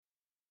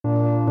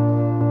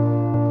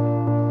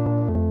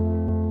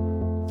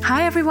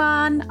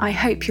everyone, I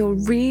hope you're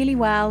really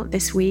well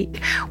this week.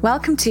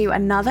 Welcome to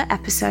another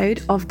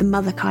episode of the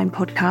Motherkind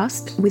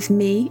podcast with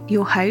me,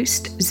 your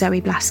host,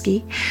 Zoe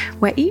Blaskey,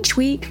 where each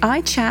week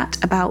I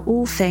chat about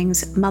all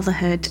things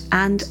motherhood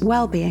and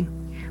well-being.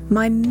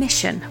 My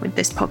mission with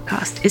this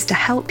podcast is to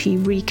help you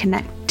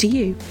reconnect to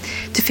you,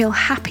 to feel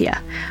happier,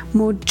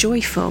 more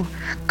joyful,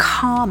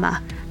 calmer,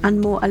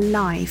 and more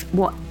alive,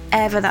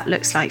 whatever that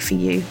looks like for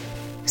you.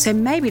 So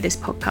maybe this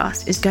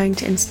podcast is going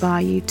to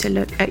inspire you to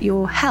look at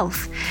your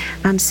health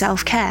and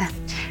self-care.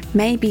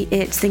 Maybe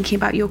it's thinking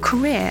about your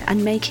career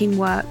and making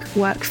work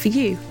for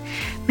you.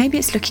 Maybe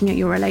it's looking at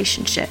your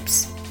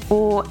relationships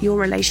or your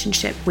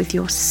relationship with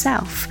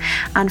yourself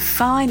and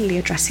finally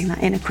addressing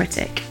that inner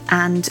critic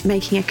and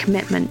making a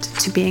commitment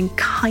to being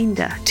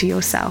kinder to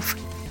yourself.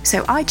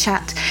 So I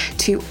chat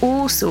to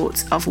all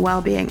sorts of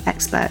well-being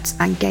experts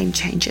and game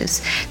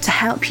changers to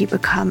help you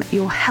become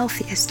your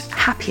healthiest,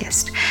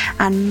 happiest,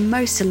 and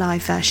most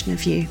alive version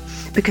of you,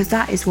 because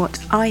that is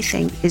what I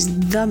think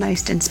is the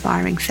most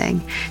inspiring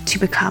thing to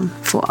become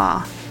for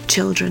our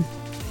children.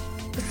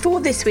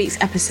 For this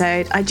week's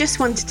episode, I just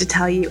wanted to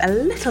tell you a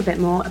little bit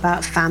more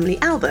about Family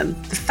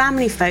Album, the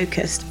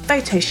family-focused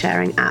photo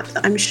sharing app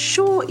that I'm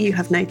sure you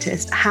have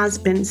noticed has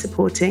been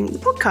supporting the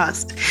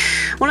podcast.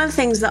 One of the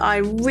things that I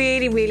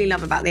really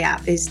love about the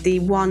app is the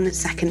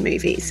 1-second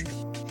movies.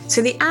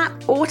 So the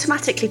app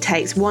automatically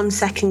takes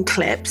 1-second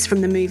clips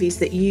from the movies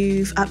that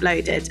you've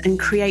uploaded and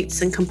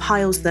creates and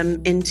compiles them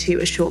into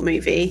a short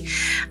movie.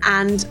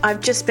 And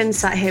I've just been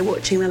sat here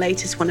watching the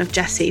latest one of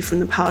Jessie from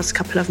the past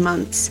couple of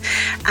months,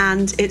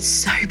 and it's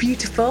so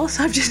beautiful.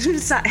 So I've just been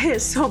sat here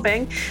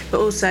sobbing,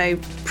 but also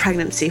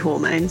pregnancy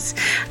hormones.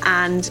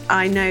 And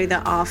I know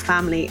that our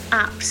family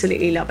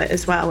absolutely love it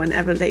as well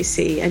whenever they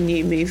see a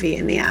new movie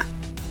in the app.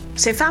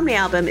 So Family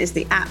Album is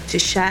the app to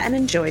share and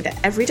enjoy the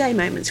everyday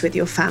moments with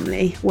your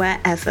family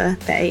wherever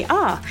they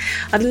are.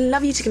 I'd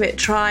love you to give it a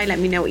try. Let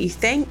me know what you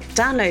think.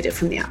 Download it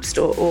from the App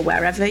Store or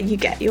wherever you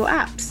get your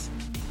apps.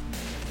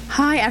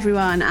 Hi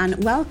everyone,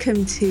 and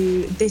welcome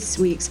to this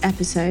week's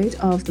episode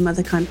of the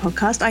Motherkind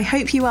podcast. I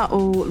hope you are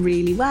all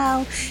really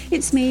well.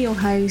 It's me, your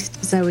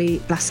host, Zoe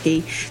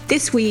Blaskey.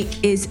 This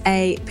week is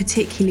a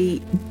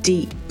particularly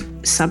deep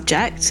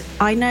subject.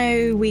 I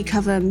know we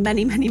cover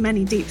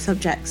many deep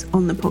subjects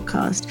on the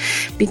podcast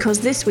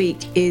because this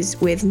week is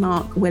with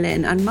Mark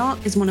Wolynn, and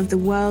Mark is one of the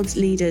world's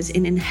leaders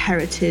in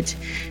inherited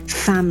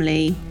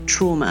family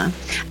trauma.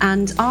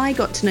 And I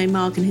got to know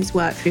Mark and his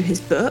work through his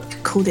book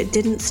called It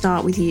Didn't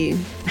Start With You: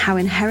 How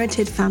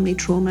Inherited Family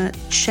Trauma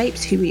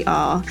Shapes Who We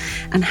Are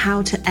and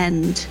How to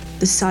End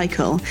the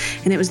Cycle.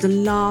 And it was the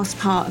last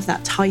part of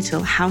that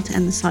title, How to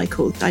End the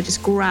Cycle. I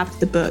just grabbed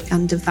the book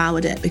and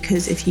devoured it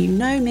because if you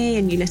know me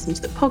and you listen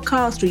to the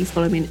podcast or you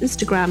follow me on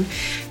Instagram,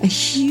 a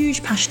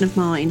huge passion of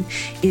mine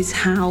is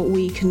how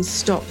we can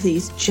stop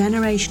these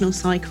generational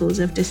cycles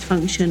of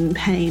dysfunction,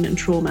 pain and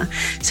trauma.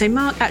 So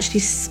Mark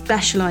actually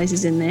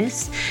specialises in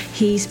this.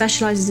 He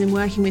specialises in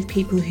working with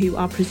people who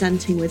are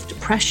presenting with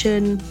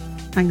depression,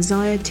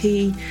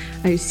 anxiety,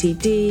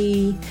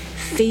 OCD,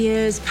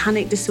 fears,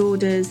 panic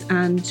disorders,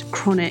 and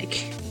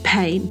chronic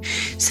pain.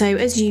 So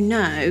as you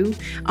know,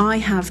 I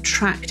have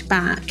tracked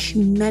back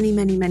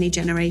many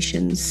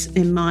generations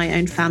in my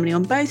own family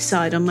on both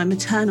sides, on my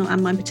maternal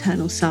and my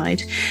paternal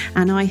side.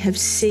 And I have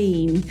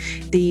seen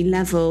the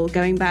level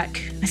going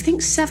back, I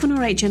think 7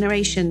 or 8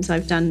 generations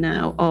I've done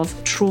now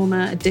of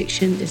trauma,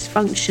 addiction,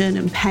 dysfunction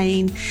and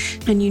pain.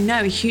 And you know,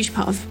 a huge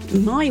part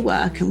of my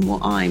work and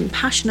what I'm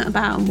passionate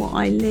about and what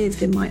I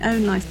live in my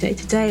own life day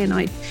to day and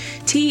I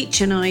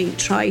teach and I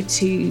try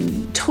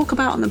to talk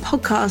about on the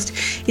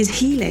podcast is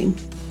healing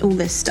all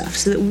this stuff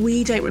so that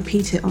we don't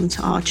repeat it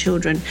onto our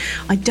children.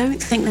 I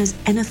don't think there's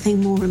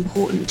anything more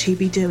important to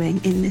be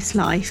doing in this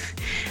life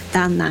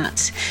than that.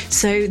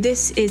 So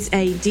this is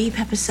a deep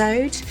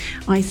episode.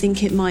 I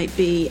think it might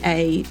be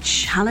a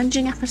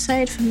challenging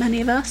episode for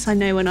many of us. I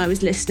know when I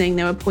was listening,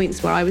 there were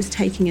points where I was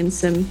taking in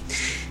some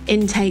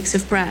intakes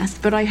of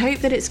breath, but I hope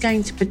that it's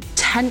going to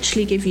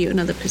potentially give you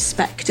another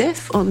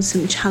perspective on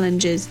some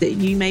challenges that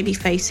you may be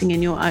facing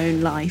in your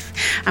own life.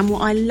 And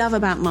what I love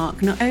about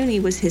Mark, not only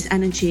was his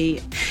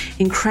energy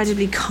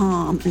incredibly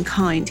calm and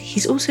kind,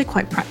 he's also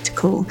quite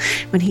practical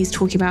when he's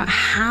talking about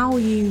how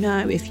you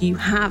know if you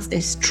have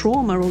this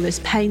trauma or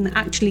this pain that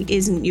actually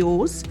isn't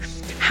yours,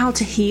 how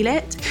to heal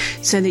it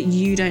so that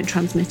you don't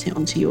transmit it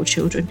onto your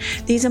children.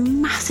 These are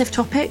massive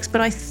topics,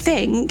 but I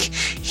think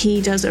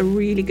he does a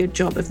really good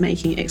job of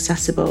making it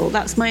accessible.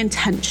 That's my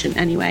intention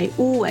anyway,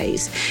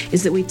 always,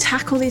 is that we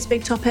tackle these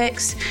big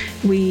topics,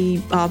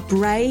 we are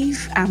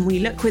brave and we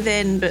look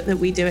within, but that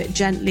we do it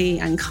gently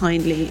and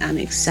kindly and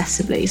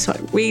accessibly. So I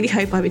really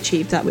hope I've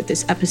achieved that with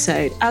this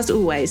episode. As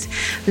always,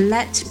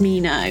 let me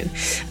know.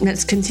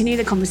 Let's continue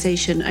the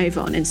conversation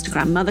over on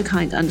Instagram,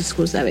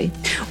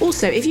 motherkind_Zoe.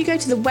 Also, if you go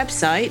to the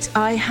website,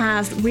 I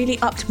have really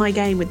upped my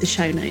game with the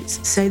show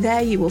notes. So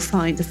there you will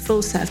find a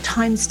full set of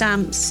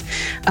timestamps,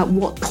 at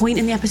what point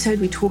in the episode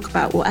we talk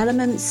about what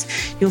elements,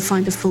 moments. You'll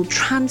find a full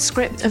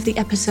transcript of the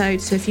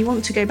episode. So if you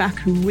want to go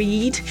back and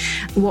read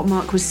what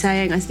Mark was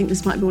saying, I think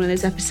this might be one of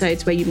those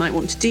episodes where you might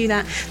want to do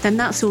that, then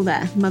that's all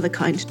there,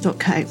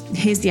 motherkind.co.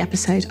 Here's the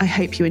episode. I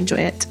hope you enjoy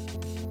it.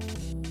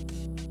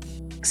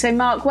 So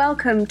Mark,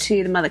 welcome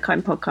to the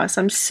Motherkind podcast.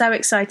 I'm so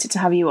excited to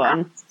have you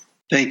on.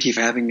 Thank you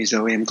for having me,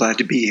 Zoe. I'm glad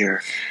to be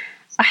here.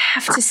 I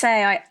have to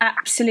say, I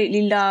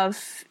absolutely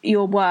love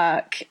your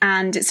work,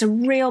 and it's a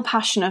real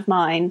passion of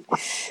mine.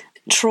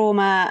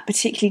 Trauma,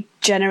 particularly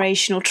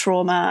generational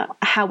trauma,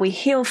 how we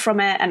heal from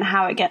it and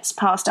how it gets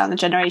passed down the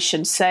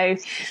generation. So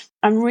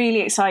I'm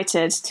really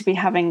excited to be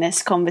having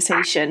this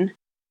conversation.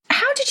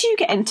 How did you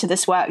get into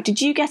this work?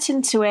 Did you get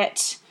into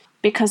it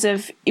because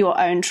of your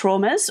own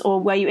traumas, or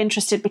were you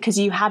interested because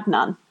you had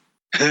none?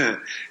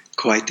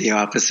 Quite the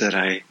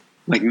opposite.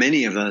 Like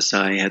many of us,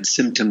 I had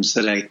symptoms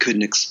that I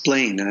couldn't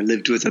explain. I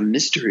lived with a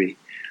mystery.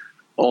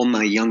 All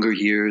my younger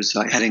years,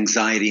 I had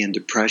anxiety and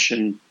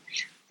depression,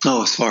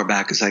 as far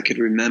back as I could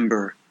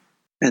remember.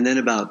 And then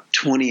about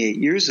 28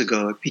 years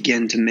ago, it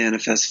began to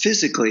manifest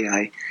physically.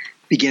 I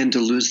began to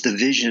lose the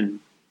vision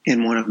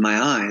in one of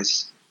my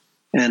eyes,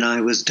 and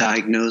I was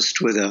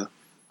diagnosed with a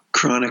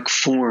chronic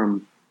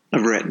form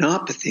of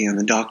retinopathy, and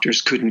the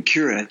doctors couldn't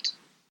cure it.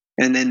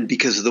 And then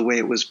because of the way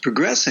it was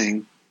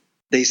progressing,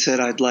 they said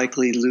I'd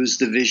likely lose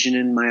the vision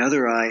in my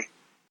other eye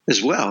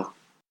as well.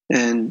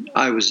 And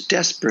I was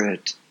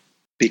desperate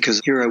because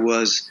here I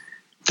was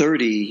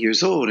 30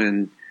 years old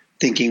and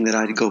thinking that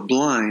I'd go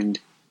blind.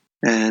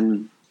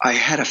 And I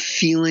had a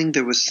feeling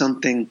there was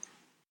something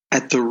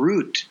at the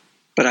root,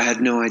 but I had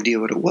no idea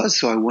what it was.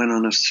 So I went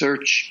on a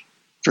search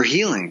for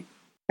healing.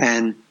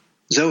 And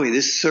Zoe,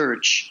 this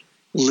search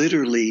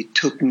literally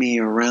took me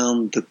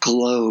around the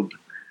globe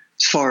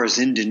as far as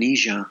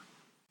Indonesia,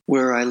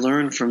 where I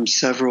learned from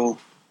several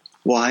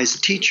wise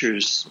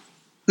teachers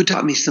who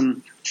taught me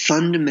some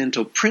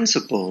fundamental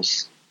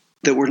principles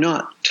that were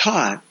not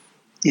taught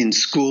in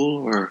school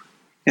or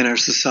in our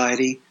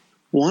society,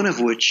 one of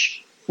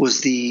which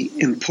was the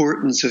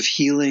importance of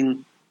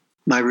healing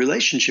my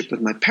relationship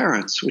with my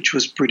parents, which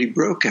was pretty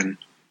broken.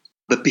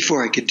 But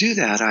before I could do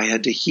that, I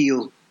had to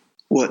heal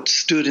what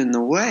stood in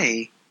the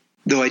way.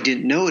 Though I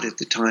didn't know it at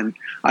the time,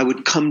 I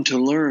would come to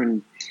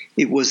learn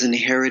it was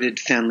inherited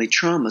family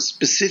trauma,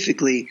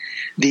 specifically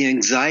the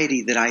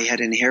anxiety that I had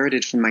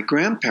inherited from my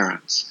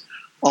grandparents,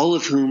 all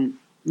of whom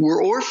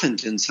were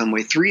orphaned in some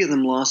way. 3 of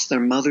them lost their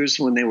mothers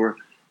when they were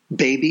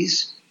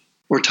babies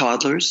or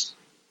toddlers,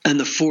 and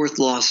the 4th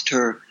lost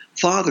her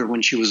father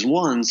when she was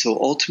 1, so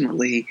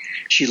ultimately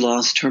she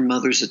lost her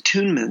mother's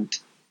attunement.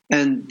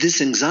 And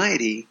this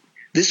anxiety,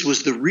 this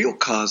was the real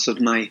cause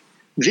of my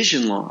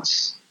vision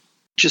loss.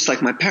 Just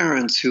like my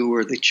parents, who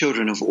were the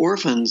children of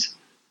orphans,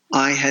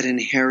 I had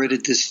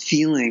inherited this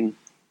feeling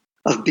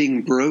of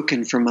being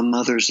broken from a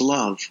mother's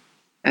love.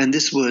 And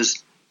this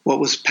was what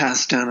was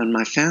passed down in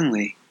my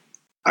family.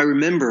 I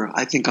remember,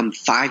 I think I'm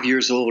 5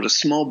 years old, a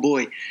small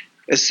boy.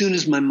 As soon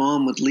as my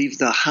mom would leave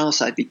the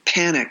house, I'd be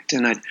panicked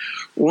and I'd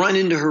run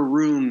into her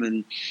room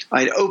and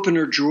I'd open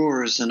her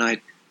drawers and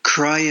I'd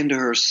cry into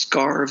her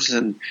scarves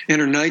and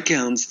her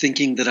nightgowns,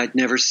 thinking that I'd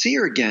never see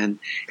her again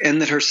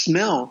and that her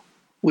smell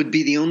would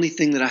be the only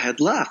thing that I had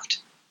left,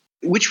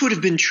 which would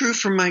have been true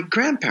for my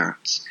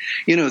grandparents.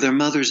 Their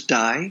mothers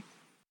die,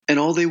 and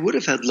all they would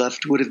have had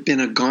left would have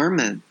been a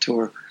garment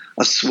or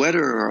a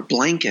sweater or a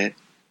blanket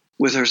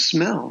with her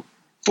smell.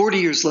 40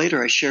 years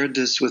later, I shared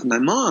this with my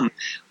mom.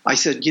 I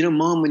said,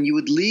 Mom, when you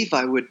would leave,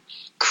 I would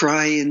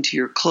cry into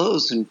your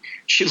clothes. And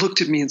she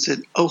looked at me and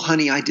said, oh,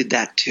 honey, I did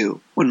that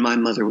too when my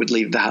mother would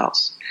leave the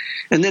house.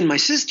 And then my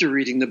sister,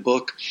 reading the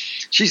book,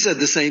 she said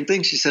the same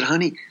thing. She said,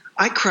 honey,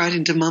 I cried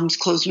into Mom's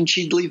clothes when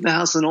she'd leave the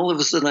house, and all of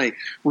a sudden I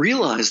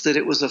realized that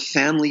it was a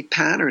family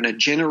pattern, a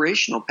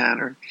generational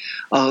pattern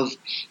of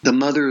the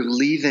mother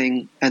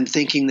leaving and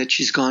thinking that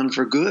she's gone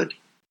for good.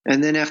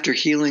 And then after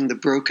healing the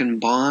broken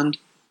bond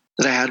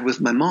that I had with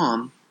my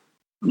mom,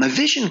 my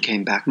vision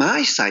came back, my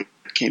eyesight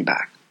came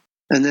back.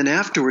 And then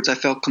afterwards I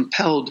felt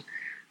compelled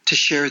to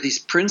share these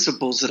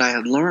principles that I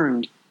had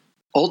learned.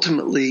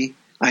 Ultimately,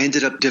 I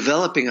ended up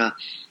developing a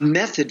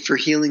method for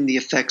healing the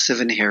effects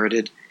of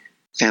inherited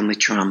family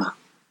trauma.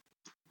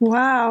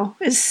 Wow.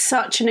 It's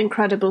such an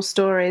incredible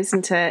story,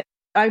 isn't it?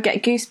 I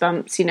get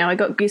goosebumps. I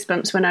got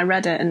goosebumps when I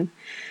read it and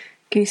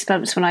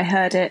goosebumps when I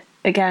heard it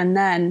again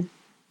then.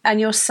 And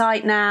your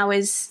sight now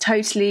is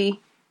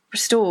totally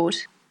restored.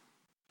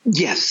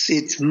 Yes,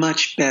 it's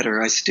much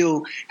better. I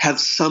still have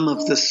some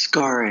of the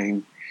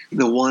scarring.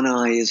 The one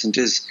eye isn't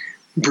as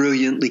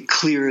brilliantly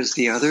clear as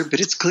the other, but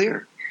it's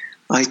clear.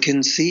 I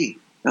can see.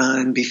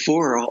 And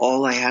before,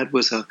 all I had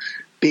was a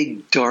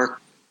big,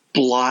 dark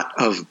blot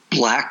of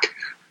black,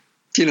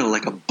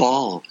 like a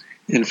ball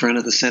in front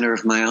of the center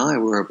of my eye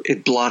where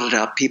it blotted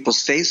out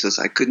people's faces.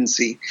 I couldn't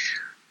see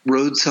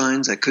road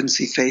signs. I couldn't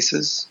see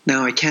faces.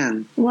 Now I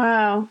can.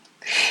 Wow.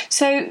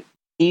 So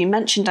you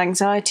mentioned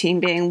anxiety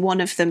being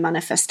one of the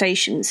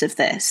manifestations of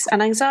this.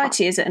 And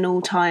anxiety is at an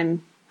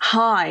all-time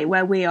high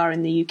where we are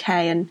in the UK.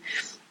 And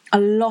a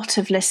lot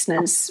of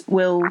listeners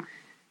will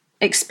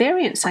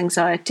experience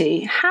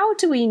anxiety. How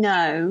do we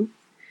know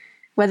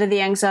whether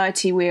the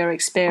anxiety we are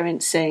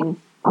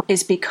experiencing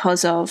is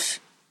because of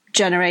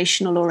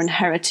generational or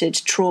inherited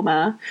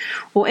trauma,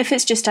 or if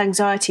it's just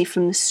anxiety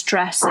from the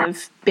stress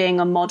of being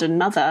a modern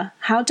mother?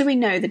 How do we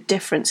know the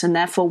difference and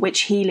therefore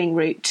which healing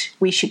route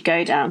we should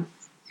go down?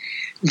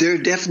 There are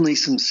definitely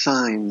some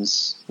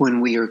signs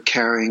when we are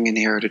carrying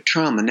inherited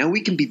trauma. Now,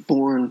 we can be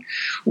born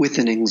with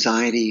an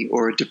anxiety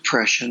or a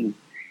depression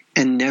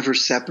and never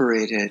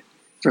separate it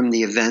from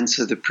the events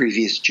of the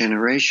previous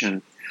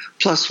generation.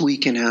 Plus, we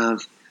can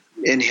have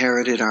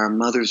inherited our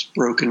mother's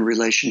broken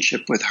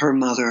relationship with her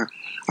mother,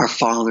 our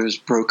father's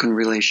broken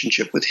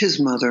relationship with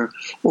his mother,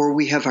 or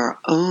we have our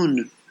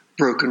own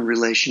broken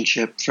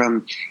relationship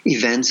from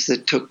events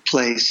that took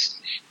place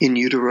in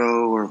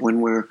utero or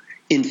when we're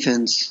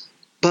infants.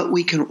 But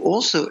we can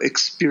also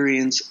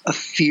experience a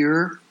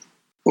fear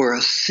or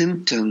a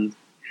symptom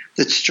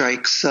that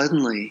strikes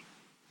suddenly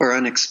or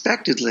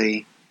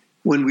unexpectedly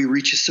when we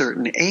reach a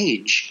certain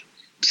age,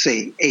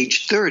 say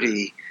age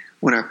 30,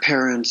 when our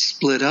parents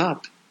split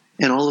up,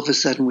 and all of a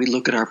sudden we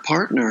look at our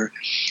partner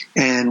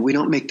and we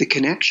don't make the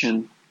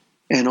connection,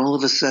 and all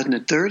of a sudden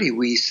at 30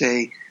 we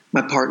say,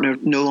 my partner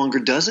no longer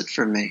does it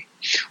for me.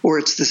 Or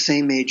it's the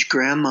same age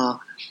grandma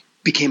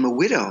became a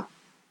widow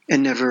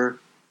and never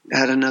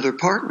had another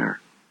partner,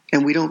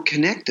 and we don't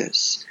connect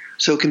this.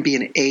 So it can be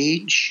an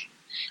age,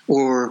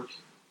 or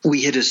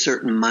we hit a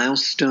certain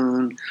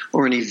milestone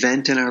or an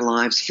event in our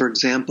lives. For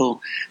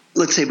example,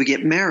 let's say we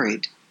get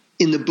married.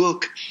 In the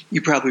book,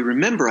 you probably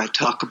remember I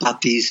talk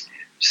about these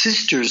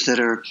sisters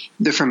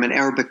they're from an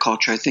Arabic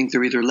culture. I think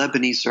they're either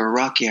Lebanese or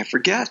Iraqi, I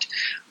forget.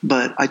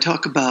 But I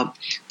talk about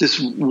this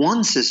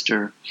one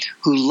sister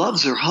who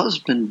loves her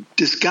husband,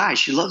 this guy.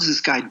 She loves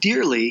this guy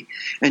dearly,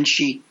 and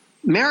she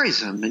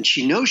marries him, and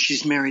she knows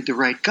she's married the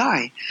right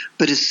guy.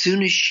 But as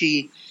soon as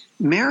she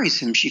marries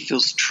him, she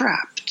feels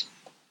trapped,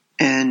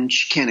 and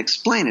she can't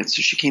explain it.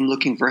 So she came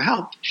looking for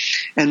help.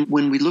 And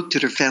when we looked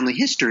at her family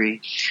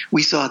history,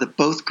 we saw that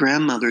both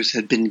grandmothers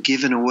had been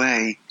given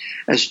away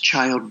as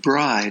child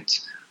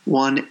brides,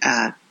 one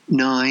at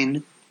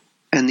 9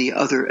 and the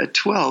other at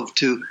 12,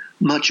 to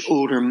much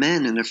older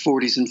men in their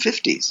 40s and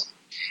 50s.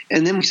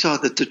 And then we saw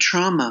that the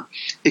trauma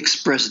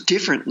expressed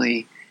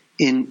differently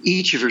in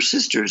each of her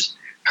sisters.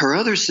 Her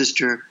other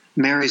sister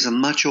marries a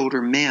much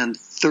older man,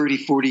 30,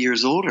 40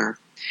 years older.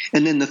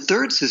 And then the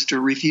third sister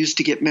refused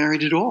to get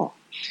married at all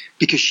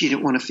because she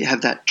didn't want to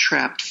have that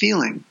trapped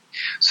feeling.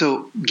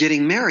 So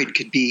getting married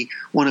could be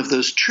one of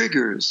those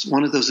triggers,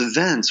 one of those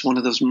events, one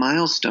of those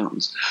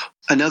milestones.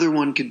 Another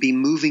one could be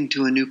moving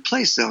to a new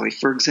place, Zoe.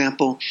 For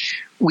example,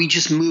 we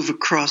just move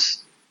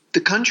across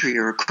the country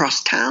or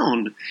across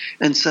town,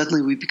 and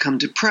suddenly we become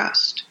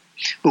depressed.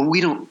 But we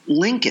don't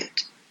link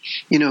it.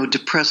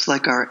 Depressed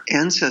like our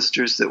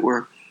ancestors that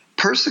were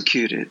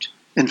persecuted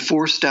and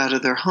forced out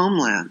of their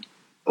homeland.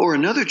 Or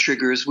another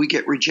trigger is we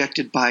get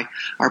rejected by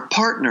our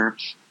partner,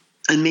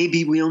 and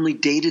maybe we only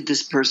dated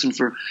this person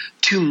for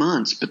 2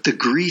 months, but the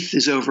grief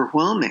is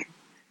overwhelming.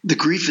 The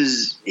grief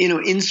is,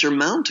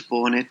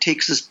 insurmountable, and it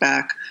takes us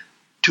back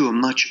to a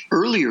much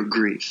earlier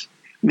grief,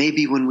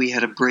 maybe when we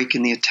had a break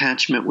in the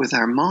attachment with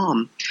our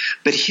mom,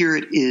 but here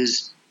it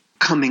is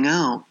coming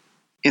out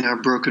in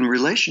our broken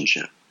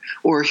relationship.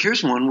 Or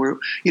here's one where,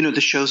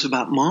 the show's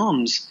about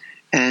moms,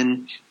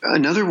 and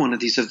another one of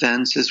these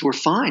events is we're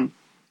fine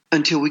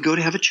until we go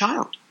to have a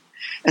child.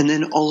 And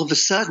then all of a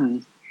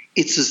sudden,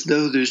 it's as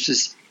though there's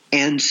this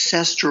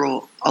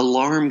ancestral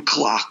alarm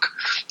clock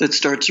that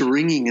starts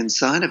ringing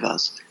inside of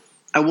us.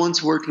 I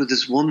once worked with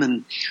this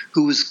woman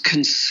who was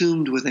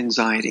consumed with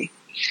anxiety,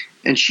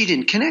 and she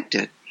didn't connect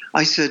it.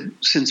 I said,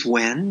 since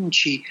when? And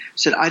she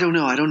said, I don't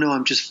know.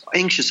 I'm just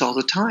anxious all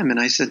the time. And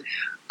I said,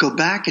 go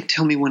back and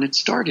tell me when it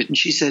started. And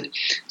she said,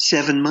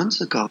 7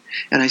 months ago.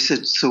 And I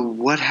said, so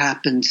what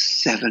happened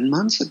 7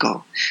 months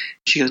ago?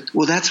 She goes,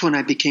 well, that's when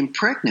I became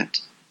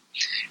pregnant.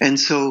 And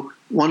so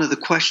one of the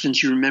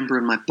questions you remember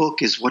in my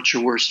book is, what's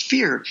your worst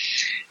fear?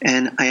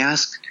 And I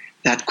asked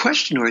that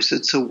question, or I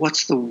said, so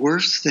what's the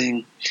worst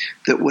thing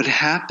that would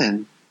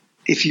happen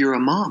if you're a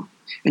mom?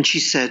 And she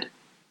said,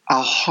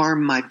 I'll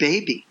harm my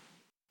baby.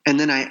 And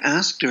then I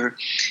asked her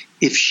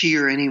if she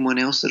or anyone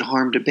else had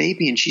harmed a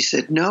baby, and she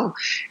said no.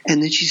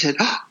 And then she said,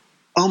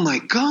 oh my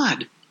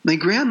God, my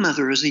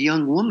grandmother as a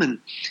young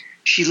woman,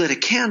 she lit a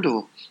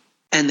candle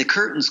and the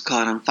curtains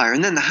caught on fire,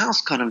 and then the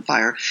house caught on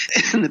fire,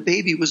 and the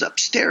baby was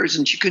upstairs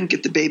and she couldn't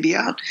get the baby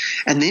out.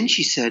 And then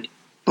she said,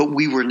 but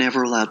we were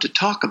never allowed to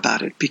talk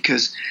about it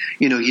because,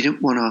 you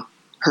didn't want to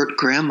hurt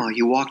grandma.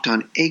 You walked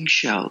on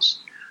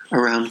eggshells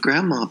around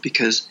grandma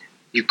because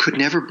you could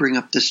never bring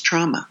up this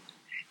trauma.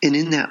 And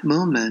in that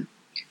moment,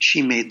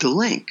 she made the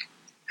link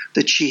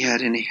that she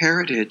had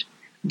inherited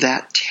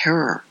that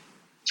terror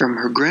from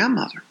her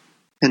grandmother.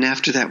 And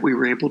after that, we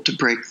were able to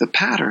break the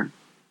pattern.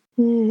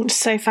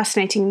 So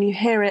fascinating. You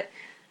hear it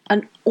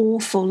an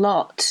awful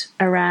lot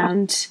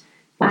around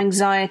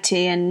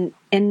anxiety and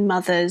in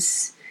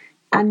mothers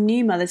and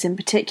new mothers in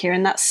particular.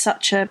 And that's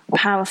such a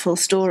powerful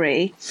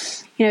story.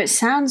 It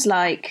sounds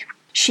like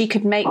she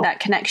could make that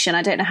connection.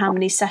 I don't know how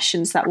many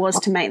sessions that was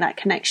to make that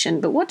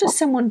connection, but what does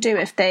someone do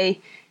if they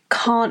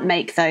can't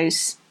make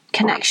those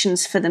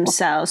connections for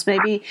themselves?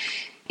 Maybe,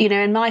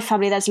 in my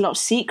family, there's a lot of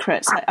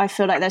secrets. I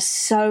feel like there's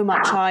so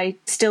much I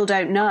still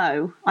don't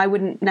know. I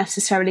wouldn't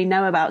necessarily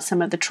know about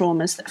some of the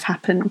traumas that have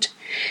happened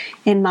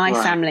in my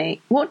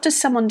family. What does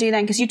someone do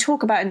then? Because you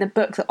talk about in the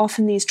book that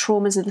often these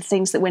traumas are the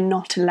things that we're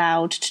not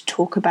allowed to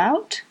talk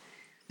about.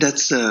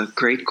 That's a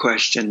great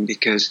question,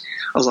 because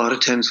a lot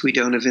of times we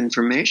don't have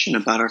information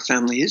about our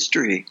family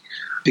history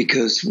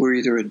because we're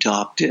either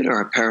adopted or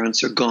our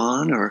parents are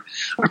gone or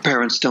our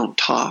parents don't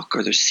talk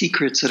or there's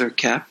secrets that are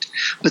kept.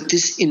 But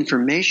this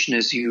information,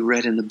 as you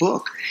read in the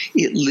book,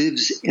 it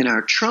lives in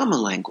our trauma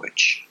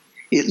language.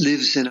 It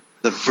lives in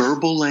the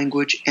verbal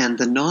language and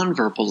the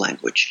nonverbal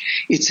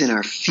language. It's in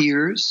our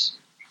fears.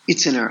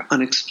 It's in our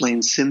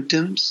unexplained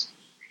symptoms.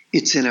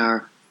 It's in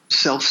our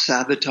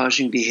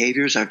self-sabotaging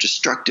behaviors, our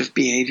destructive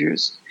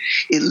behaviors.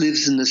 It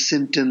lives in the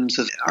symptoms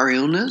of our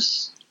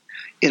illness,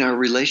 in our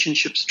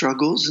relationship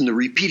struggles, in the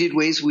repeated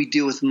ways we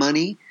deal with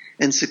money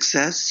and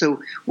success.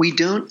 So we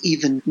don't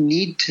even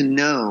need to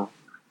know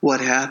what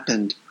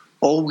happened.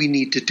 All we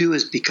need to do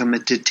is become a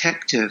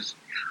detective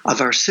of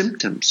our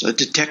symptoms, a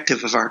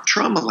detective of our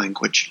trauma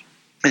language.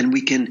 And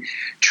we can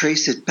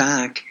trace it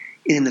back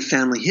in the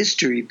family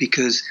history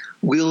because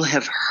we'll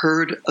have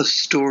heard a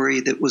story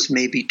that was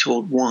maybe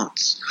told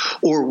once,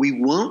 or we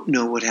won't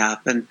know what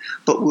happened,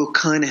 but we'll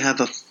kind of have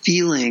a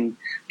feeling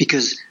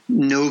because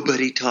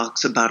nobody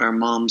talks about our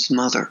mom's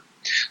mother.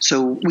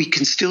 So we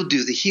can still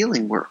do the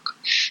healing work.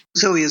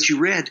 So as you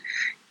read,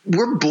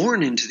 we're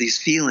born into these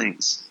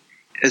feelings.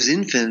 As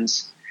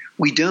infants,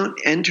 we don't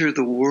enter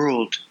the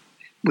world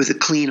with a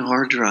clean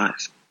hard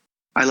drive.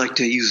 I like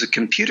to use a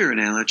computer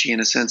analogy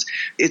in a sense.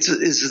 It's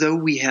as though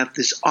we have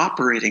this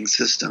operating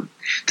system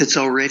that's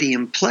already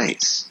in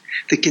place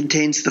that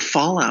contains the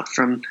fallout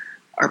from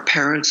our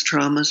parents'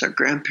 traumas, our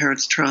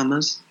grandparents'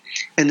 traumas,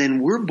 and then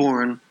we're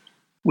born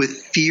with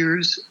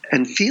fears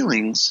and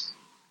feelings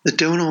that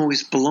don't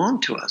always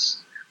belong to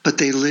us, but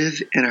they live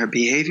in our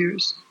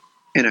behaviors,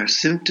 in our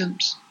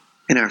symptoms,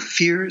 in our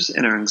fears,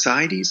 in our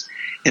anxieties,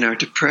 in our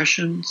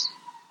depressions,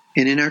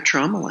 and in our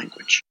trauma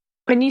language.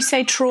 When you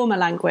say trauma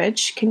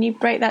language, can you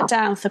break that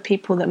down for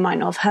people that might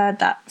not have heard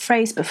that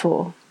phrase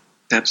before?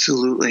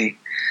 Absolutely.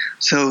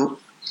 So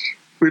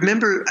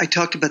remember I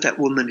talked about that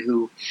woman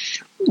who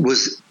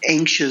was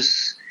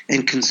anxious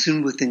and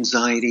consumed with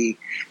anxiety.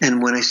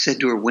 And when I said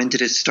to her, when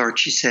did it start?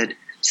 She said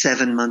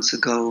 7 months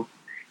ago.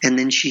 And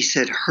then she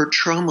said her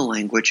trauma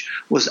language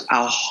was,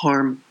 I'll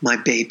harm my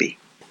baby.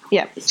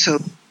 Yeah. So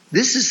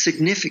this is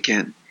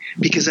significant,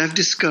 because I've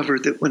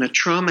discovered that when a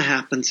trauma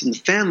happens in the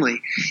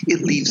family,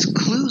 it leaves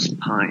clues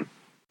behind.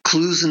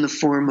 Clues in the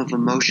form of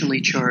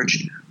emotionally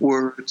charged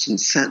words and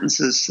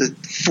sentences that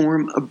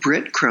form a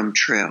breadcrumb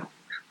trail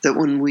that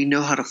when we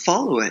know how to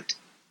follow it,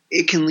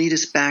 it can lead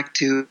us back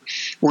to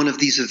one of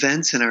these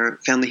events in our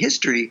family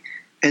history.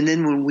 And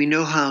then when we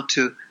know how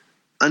to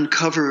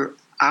uncover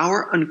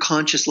our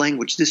unconscious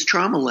language, this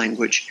trauma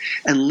language,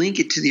 and link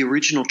it to the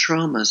original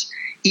traumas,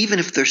 even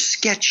if they're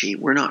sketchy,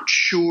 we're not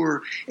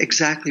sure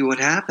exactly what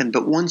happened,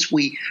 but once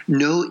we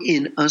know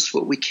in us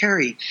what we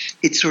carry,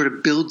 it sort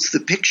of builds the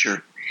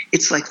picture.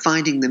 It's like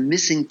finding the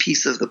missing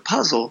piece of the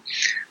puzzle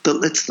that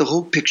lets the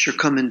whole picture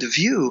come into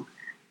view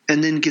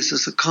and then gives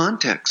us a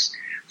context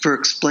for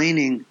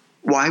explaining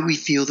why we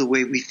feel the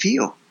way we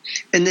feel.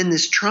 And then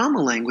this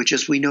trauma language,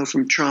 as we know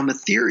from trauma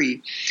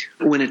theory,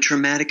 when a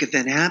traumatic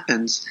event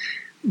happens,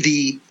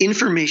 the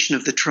information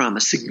of the trauma,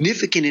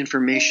 significant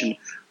information,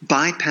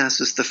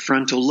 bypasses the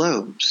frontal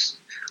lobes.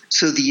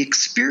 So the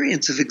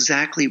experience of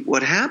exactly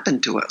what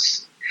happened to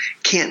us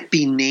can't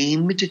be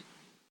named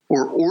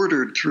or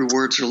ordered through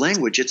words or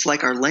language. It's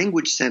like our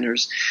language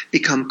centers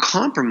become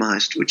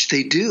compromised, which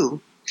they do.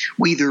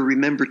 We either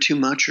remember too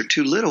much or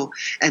too little,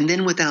 and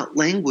then without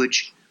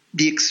language,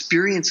 the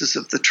experiences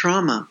of the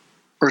trauma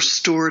are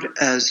stored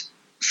as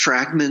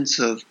fragments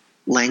of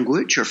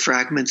language or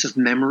fragments of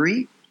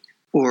memory,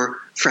 or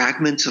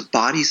fragments of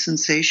body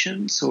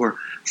sensations, or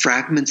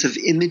fragments of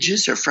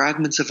images, or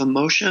fragments of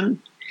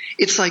emotion.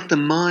 It's like the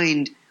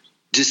mind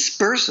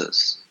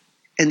disperses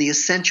and the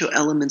essential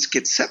elements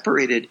get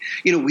separated.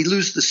 We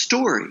lose the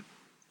story,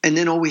 and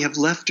then all we have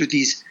left are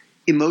these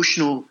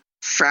emotional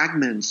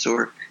fragments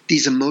or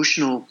these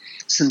emotional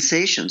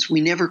sensations.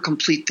 We never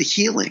complete the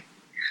healing.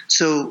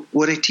 So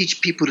what I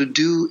teach people to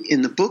do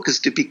in the book is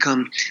to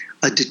become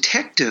a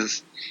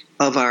detective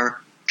of our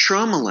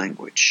trauma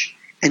language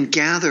and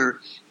gather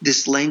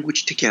this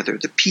language together,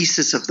 the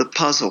pieces of the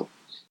puzzle,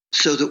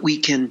 so that we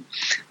can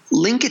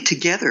link it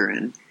together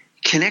and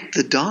connect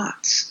the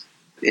dots.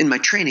 In my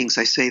trainings,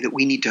 I say that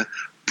we need to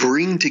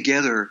bring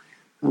together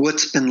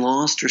what's been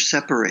lost or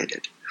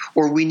separated,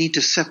 or we need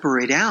to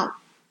separate out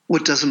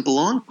what doesn't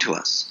belong to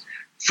us.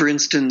 For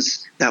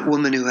instance, that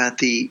woman who had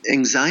the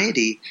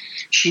anxiety,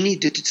 she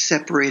needed to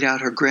separate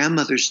out her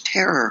grandmother's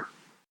terror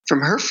from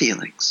her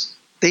feelings.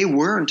 They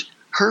weren't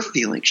her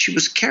feelings. She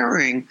was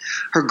carrying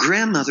her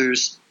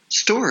grandmother's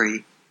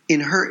story in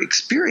her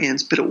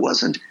experience, but it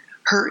wasn't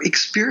her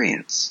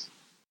experience.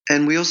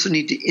 And we also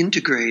need to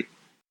integrate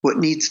what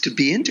needs to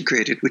be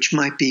integrated, which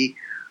might be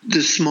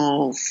the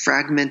small,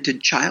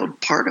 fragmented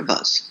child part of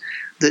us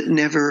that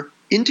never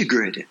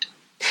integrated.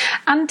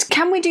 And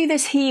can we do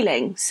this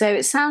healing? So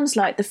it sounds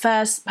like the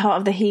first part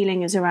of the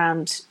healing is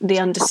around the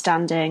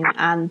understanding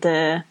and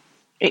the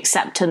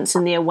acceptance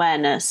and the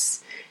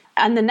awareness.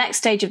 And the next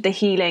stage of the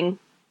healing,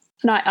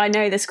 and I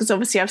know this because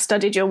obviously I've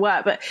studied your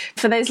work, but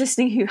for those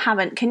listening who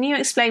haven't, can you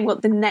explain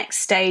what the next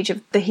stage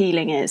of the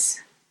healing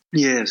is?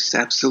 Yes,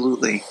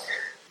 absolutely.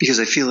 Because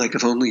I feel like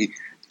I've only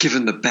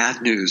given the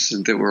bad news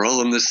and that we're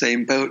all in the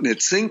same boat and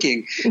it's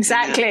sinking.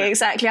 Exactly.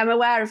 I'm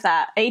aware of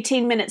that.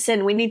 18 minutes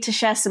in, we need to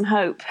share some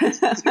hope.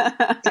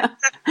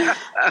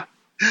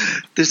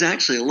 There's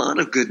actually a lot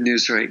of good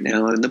news right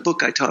now. In the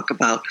book, I talk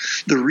about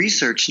the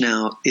research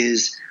now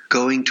is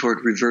going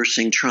toward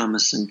reversing trauma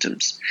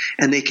symptoms.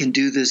 And they can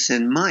do this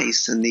in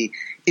mice, and the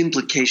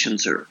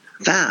implications are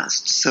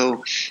vast.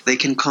 So they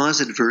can cause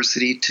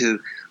adversity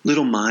to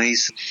little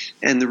mice.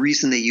 And the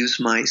reason they use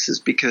mice is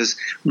because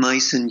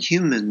mice and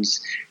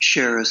humans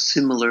share a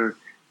similar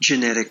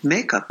genetic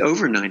makeup.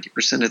 Over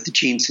 90% of the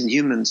genes in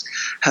humans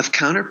have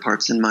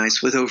counterparts in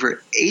mice, with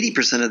over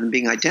 80% of them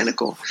being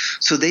identical.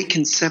 So they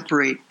can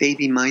separate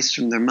baby mice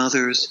from their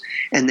mothers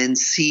and then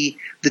see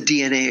the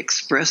DNA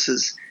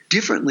expresses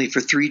differently for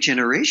 3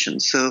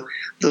 generations. So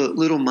the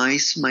little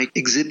mice might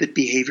exhibit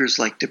behaviors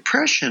like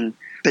depression,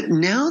 but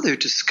now they're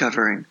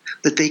discovering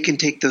that they can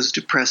take those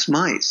depressed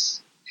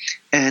mice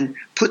and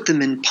put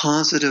them in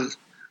positive,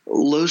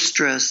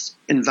 low-stress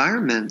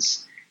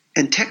environments,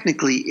 and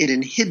technically it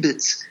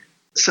inhibits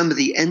some of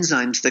the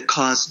enzymes that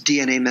cause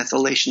DNA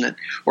methylation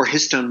or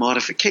histone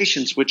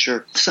modifications, which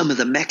are some of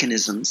the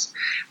mechanisms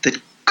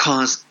that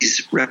cause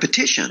these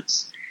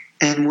repetitions.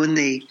 And when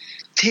they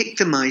take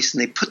the mice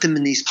and they put them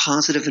in these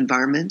positive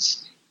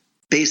environments,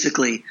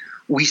 basically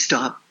we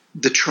stop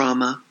the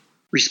trauma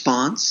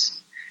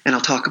response, and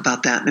I'll talk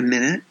about that in a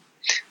minute.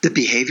 The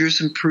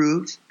behaviors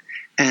improve,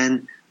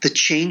 and the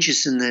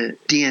changes in the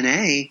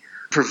DNA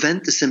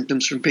prevent the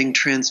symptoms from being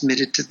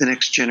transmitted to the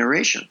next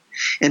generation.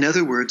 In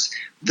other words,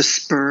 the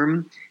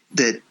sperm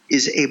that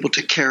is able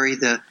to carry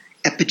the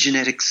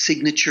epigenetic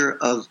signature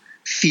of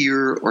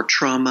fear or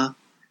trauma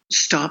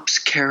stops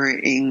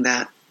carrying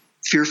that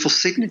fearful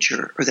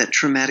signature or that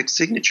traumatic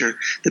signature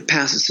that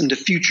passes into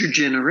future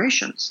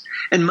generations.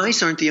 And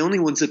mice aren't the only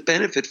ones that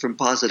benefit from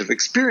positive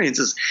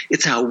experiences.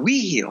 It's how we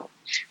heal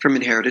from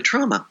inherited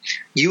trauma.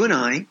 You and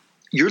I,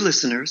 your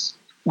listeners,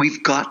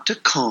 we've got to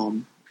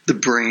calm the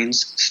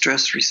brain's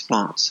stress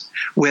response,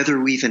 whether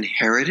we've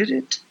inherited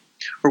it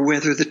or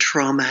whether the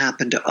trauma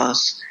happened to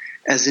us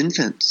as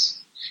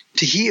infants.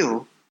 To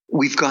heal,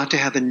 we've got to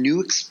have a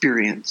new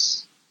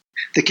experience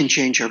that can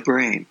change our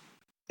brain,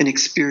 an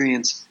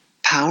experience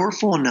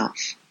powerful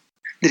enough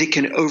that it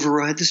can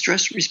override the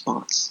stress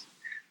response.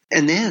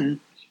 And then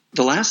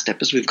the last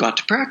step is we've got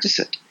to practice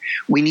it.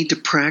 We need to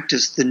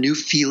practice the new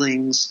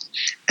feelings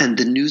and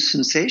the new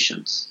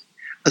sensations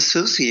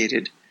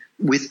associated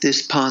with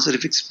this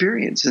positive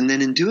experience. And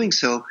then in doing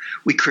so,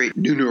 we create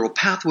new neural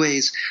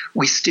pathways.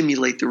 We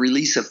stimulate the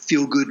release of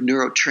feel-good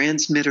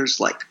neurotransmitters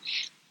like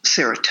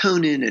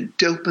serotonin and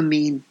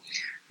dopamine.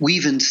 We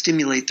even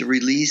stimulate the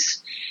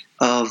release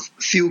of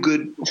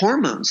feel-good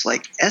hormones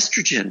like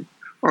estrogen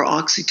or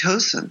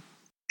oxytocin.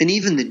 And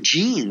even the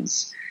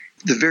genes,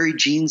 the very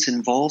genes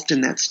involved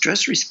in that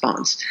stress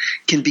response,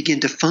 can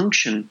begin to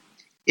function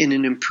in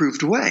an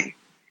improved way.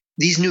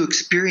 These new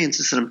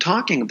experiences that I'm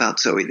talking about,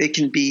 Zoe, they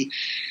can be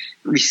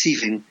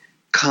receiving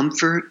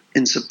comfort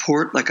and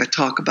support, like I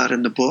talk about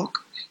in the book,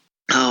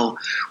 how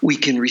we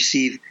can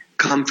receive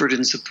comfort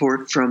and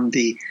support from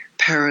the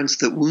parents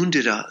that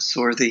wounded us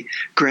or the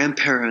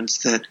grandparents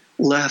that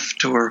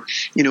left, or,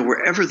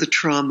 wherever the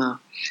trauma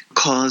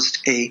caused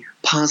a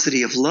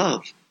paucity of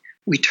love,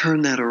 we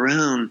turn that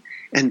around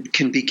and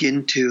can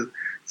begin to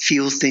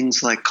feel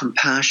things like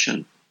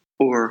compassion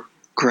or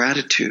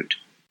gratitude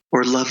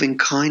or loving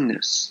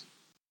kindness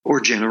or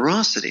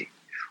generosity,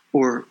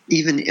 or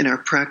even in our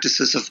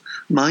practices of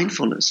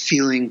mindfulness,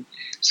 feeling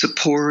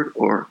support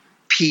or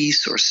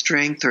peace or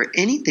strength or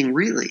anything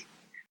really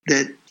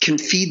that can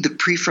feed the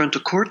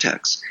prefrontal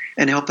cortex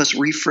and help us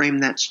reframe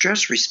that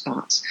stress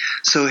response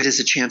so it has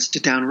a chance to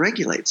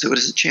downregulate, so it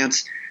has a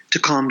chance to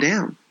calm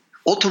down.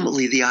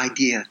 Ultimately, the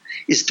idea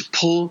is to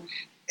pull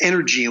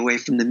energy away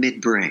from the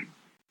midbrain,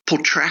 pull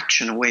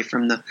traction away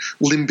from the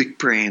limbic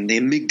brain, the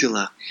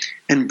amygdala,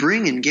 and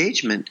bring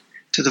engagement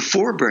to the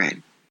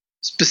forebrain,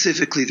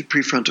 specifically the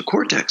prefrontal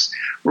cortex,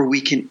 where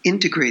we can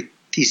integrate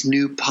these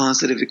new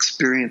positive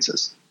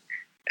experiences.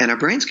 And our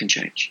brains can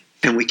change,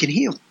 and we can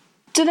heal.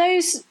 Do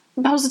those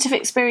positive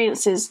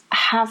experiences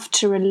have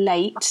to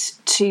relate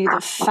to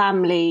the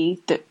family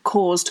that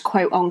caused,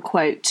 quote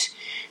unquote,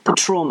 the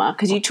trauma?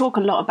 Because you talk a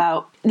lot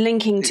about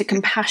linking to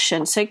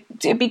compassion. So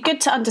it'd be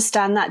good to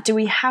understand that. Do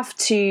we have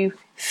to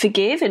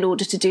forgive in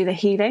order to do the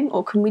healing,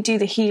 or can we do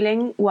the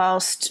healing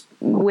whilst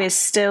we're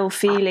still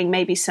feeling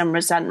maybe some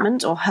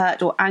resentment or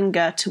hurt or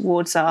anger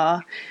towards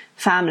our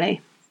family?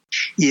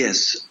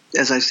 Yes.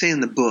 as I say in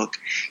the book,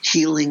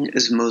 healing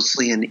is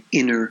mostly an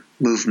inner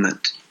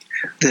movement.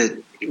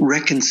 That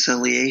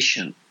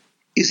reconciliation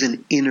is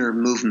an inner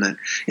movement.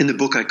 In the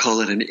book, I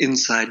call it an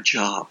inside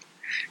job.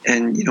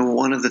 And,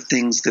 one of the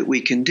things that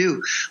we can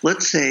do,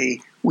 let's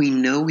say we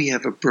know we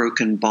have a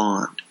broken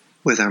bond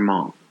with our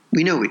mom.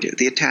 We know we do.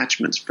 The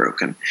attachment's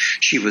broken.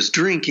 She was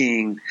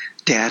drinking.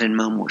 Dad and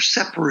mom were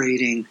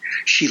separating.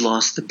 She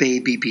lost the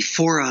baby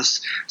before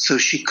us, so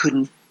she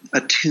couldn't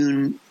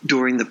attune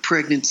during the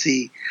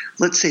pregnancy.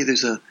 Let's say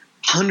there's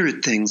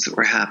 100 things that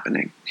were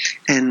happening,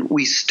 and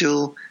we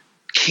still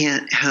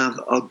can't have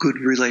a good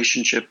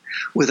relationship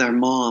with our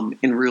mom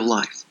in real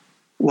life.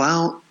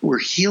 While we're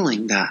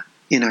healing that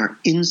in our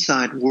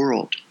inside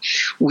world,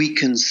 we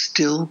can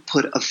still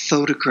put a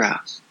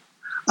photograph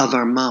of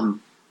our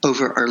mom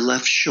over our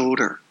left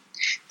shoulder,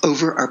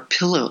 over our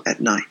pillow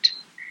at night.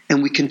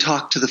 And we can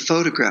talk to the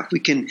photograph. We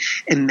can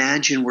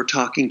imagine we're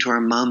talking to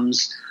our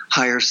mom's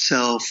higher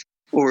self,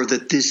 or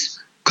that this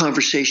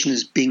conversation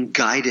is being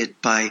guided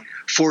by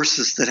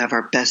forces that have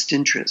our best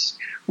interests.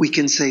 We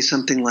can say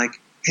something like,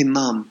 "Hey,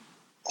 Mom,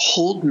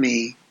 hold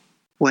me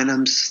when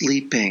I'm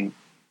sleeping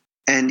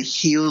and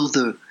heal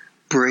the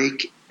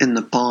break in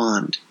the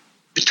bond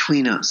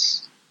between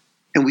us."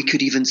 And we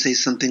could even say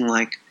something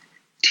like,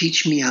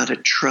 "Teach me how to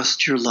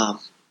trust your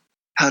love,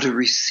 how to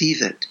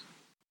receive it,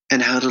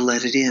 and how to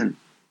let it in."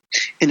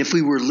 And if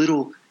we were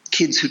little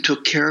kids who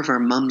took care of our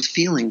mom's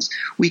feelings,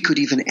 we could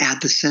even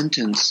add the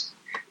sentence,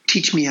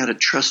 "Teach me how to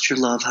trust your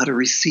love, how to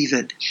receive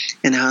it,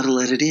 and how to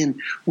let it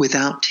in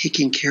without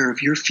taking care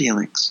of your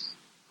feelings,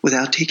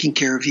 without taking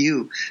care of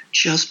you,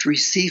 just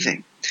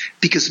receiving."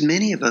 Because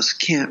many of us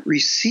can't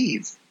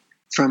receive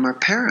from our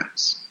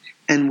parents,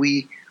 and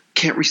we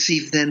can't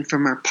receive then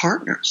from our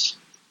partners.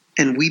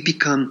 And we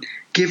become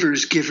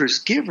givers, givers,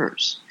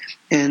 givers.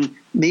 And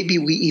maybe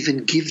we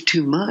even give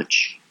too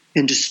much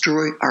and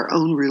destroy our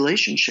own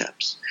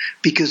relationships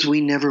because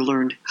we never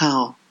learned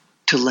how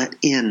to let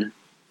in,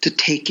 to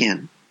take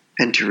in,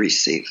 and to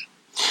receive.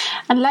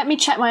 And let me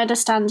check my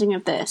understanding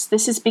of this.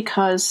 This is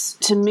because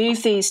to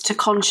move these to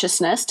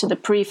consciousness, to the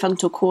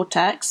prefrontal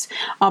cortex,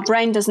 our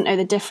brain doesn't know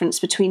the difference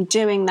between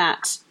doing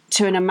that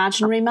to an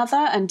imaginary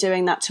mother and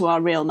doing that to our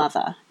real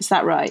mother. Is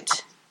that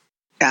right?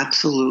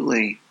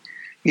 Absolutely.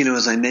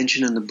 As I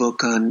mentioned in the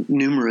book on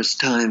numerous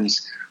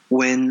times,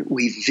 when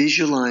we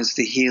visualize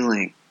the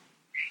healing,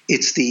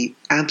 it's the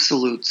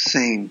absolute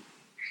same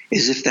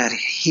as if that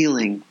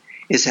healing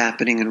is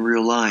happening in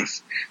real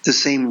life. The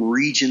same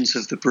regions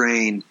of the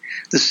brain,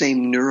 the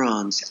same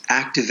neurons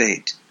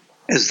activate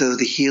as though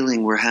the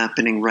healing were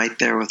happening right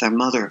there with our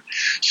mother.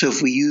 So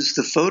if we use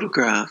the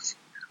photograph,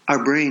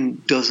 our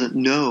brain doesn't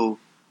know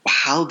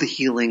how the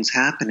healing's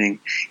happening.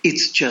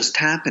 It's just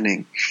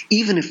happening.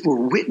 Even if we're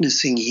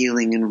witnessing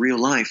healing in real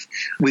life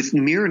with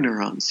mirror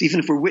neurons, even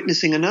if we're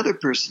witnessing another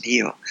person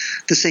heal,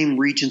 the same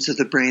regions of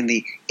the brain,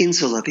 the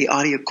insula, the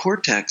audio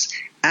cortex,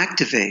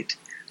 activate.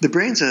 The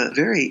brain's a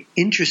very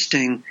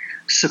interesting,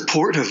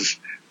 supportive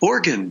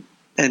organ,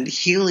 and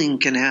healing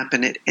can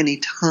happen at any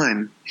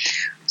time.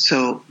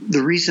 So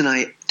the reason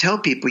I tell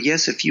people,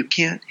 yes, if you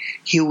can't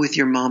heal with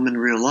your mom in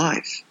real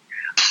life,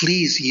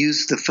 please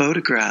use the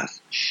photograph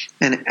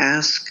and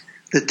ask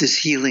that this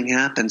healing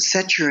happen.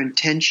 Set your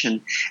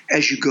intention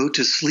as you go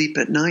to sleep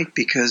at night,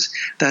 because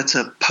that's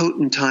a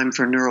potent time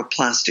for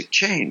neuroplastic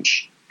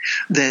change,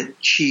 that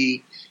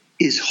she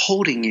is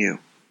holding you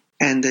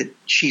and that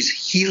she's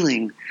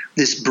healing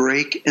this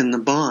break in the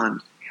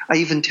bond. I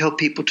even tell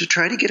people to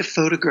try to get a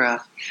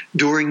photograph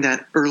during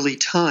that early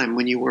time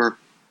when you were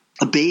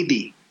a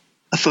baby,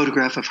 a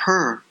photograph of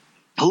her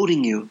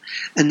holding you,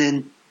 and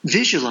then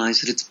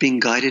visualize that it's being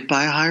guided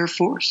by a higher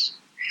force.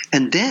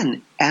 And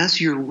then, as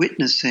you're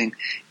witnessing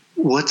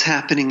what's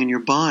happening in your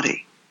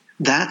body,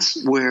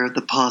 that's where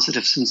the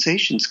positive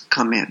sensations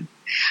come in.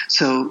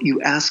 So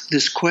you ask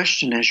this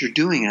question as you're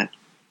doing it: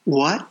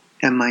 what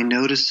am I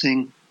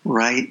noticing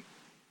right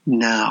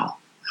now?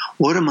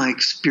 What am I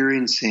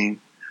experiencing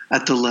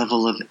at the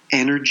level of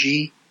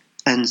energy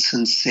and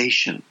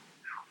sensation?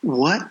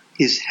 What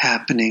is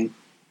happening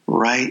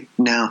right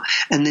now?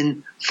 And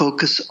then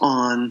focus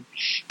on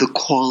the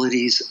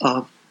qualities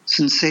of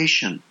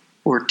sensation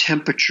or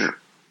temperature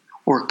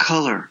or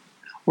color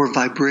or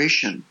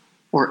vibration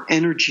or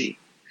energy.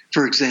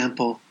 For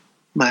example,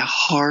 my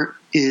heart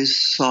is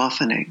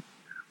softening.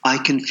 I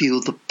can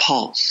feel the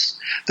pulse.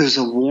 There's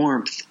a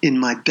warmth in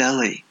my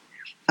belly.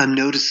 I'm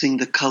noticing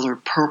the color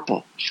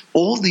purple.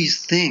 All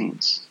these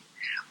things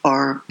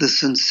are the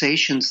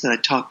sensations that I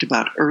talked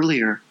about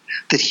earlier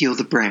that heal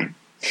the brain.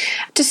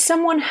 Does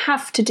someone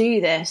have to do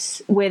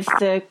this with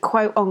the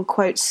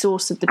quote-unquote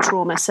source of the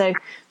trauma? So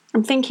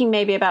I'm thinking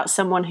maybe about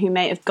someone who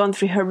may have gone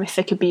through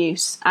horrific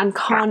abuse and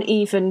can't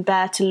even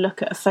bear to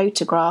look at a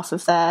photograph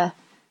of their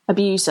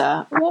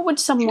abuser. What would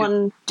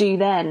someone do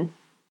then?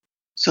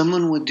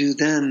 Someone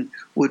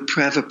would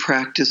have a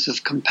practice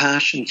of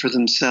compassion for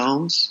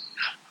themselves,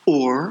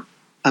 or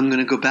I'm going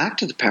to go back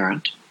to the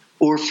parent,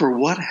 or for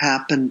what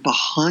happened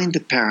behind the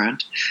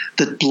parent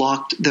that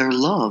blocked their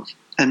love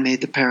and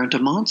made the parent a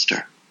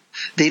monster.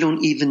 They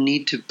don't even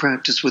need to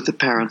practice with the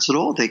parents at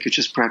all. They could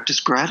just practice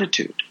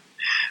gratitude.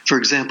 For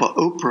example,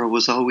 Oprah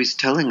was always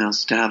telling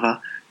us to have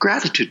a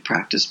gratitude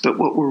practice, but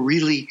what we're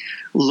really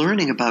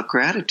learning about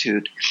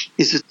gratitude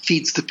is it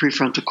feeds the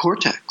prefrontal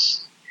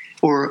cortex.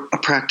 Or a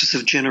practice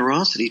of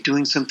generosity,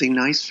 doing something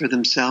nice for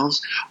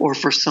themselves or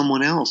for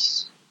someone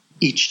else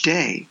each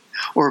day,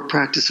 or a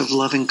practice of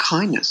loving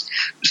kindness.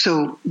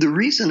 So the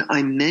reason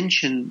I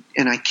mention,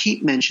 and I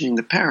keep mentioning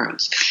the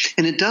parents,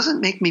 and it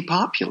doesn't make me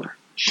popular,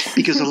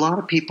 because a lot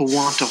of people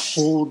want to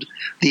hold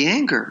the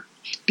anger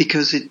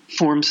because it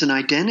forms an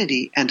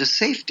identity and a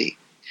safety.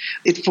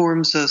 It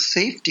forms a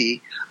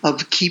safety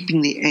of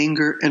keeping the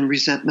anger and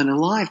resentment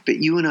alive. But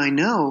you and I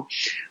know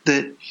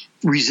that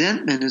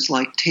resentment is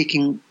like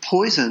taking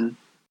poison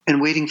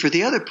and waiting for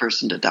the other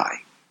person to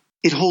die.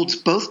 It holds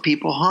both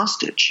people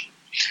hostage.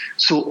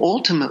 So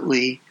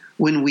ultimately,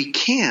 when we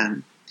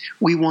can,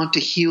 we want to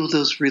heal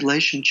those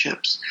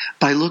relationships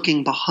by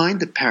looking behind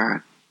the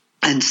parent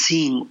and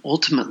seeing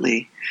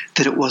ultimately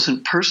that it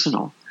wasn't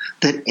personal,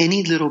 that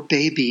any little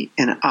baby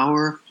in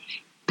our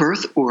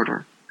birth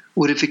order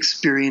would have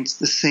experienced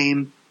the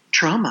same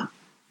trauma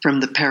from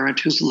the parent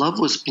whose love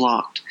was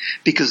blocked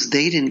because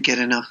they didn't get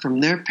enough from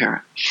their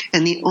parent.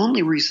 And the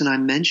only reason I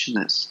mention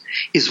this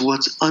is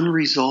what's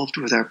unresolved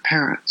with our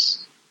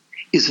parents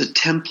is a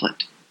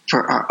template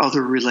for our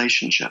other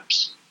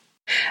relationships.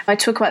 I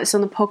talk about this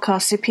on the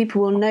podcast, so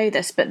people will know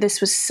this, but this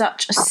was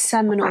such a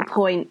seminal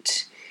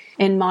point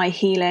in my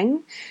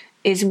healing,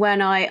 is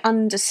when I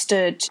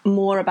understood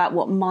more about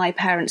what my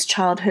parents'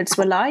 childhoods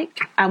were like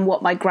and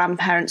what my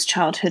grandparents'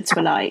 childhoods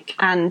were like.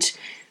 And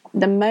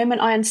the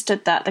moment I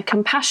understood that, the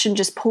compassion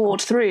just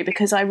poured through,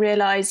 because I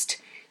realised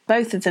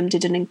both of them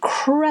did an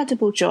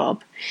incredible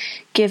job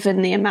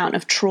given the amount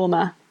of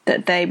trauma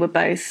that they were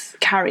both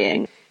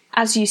carrying.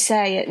 As you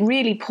say, it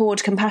really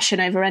poured compassion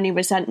over any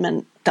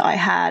resentment that I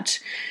had.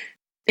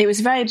 It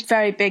was a very,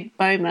 very big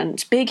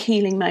moment, big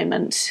healing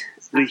moment.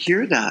 I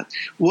hear that.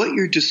 What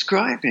you're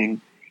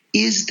describing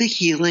is the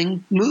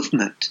healing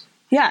movement.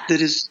 Yeah.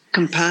 That is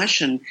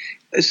compassion.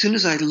 As soon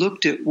as I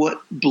looked at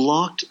what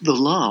blocked the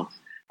love,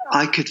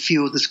 I could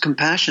feel this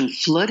compassion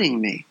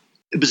flooding me.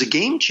 It was a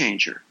game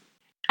changer.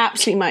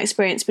 Absolutely my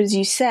experience. But as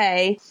you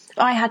say,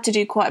 I had to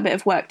do quite a bit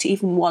of work to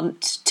even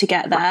want to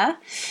get there.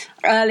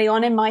 Early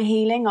on in my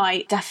healing,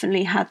 I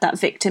definitely had that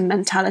victim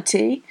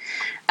mentality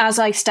as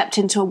I stepped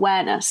into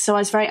awareness. So I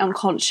was very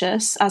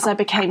unconscious. As I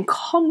became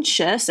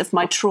conscious of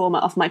my trauma,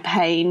 of my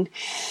pain,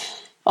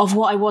 of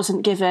what I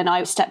wasn't given,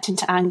 I stepped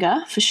into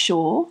anger for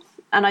sure.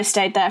 And I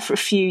stayed there for a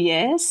few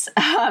years.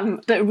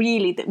 But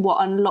really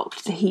what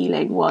unlocked the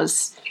healing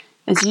was,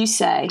 as you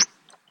say,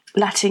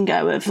 letting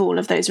go of all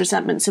of those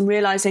resentments and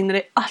realising that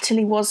it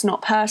utterly was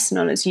not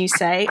personal, as you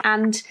say.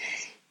 And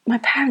my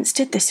parents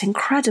did this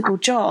incredible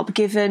job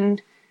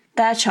given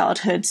their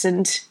childhoods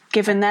and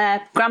given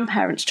their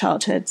grandparents'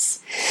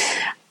 childhoods.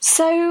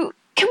 So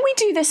can we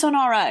do this on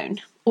our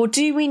own? Or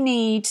do we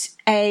need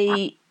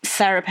a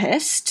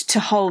therapist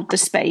to hold the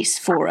space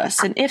for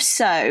us? And if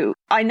so,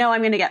 I know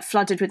I'm going to get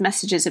flooded with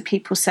messages of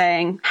people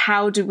saying,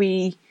 how do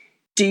we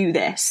do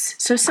this?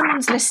 So if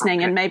someone's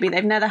listening and maybe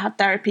they've never had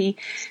therapy,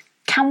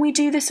 can we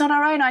do this on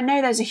our own? I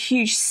know there's a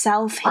huge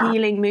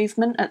self-healing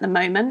movement at the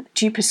moment.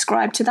 Do you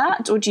prescribe to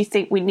that? Or do you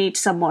think we need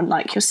someone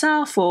like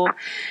yourself or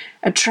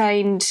a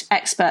trained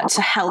expert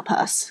to help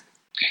us?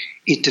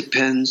 It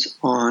depends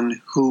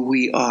on who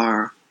we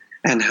are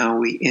and how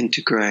we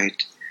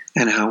integrate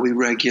and how we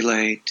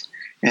regulate.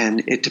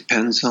 And it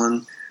depends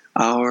on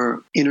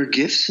our inner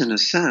gifts, in a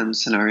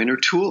sense, and our inner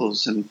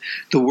tools and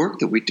the work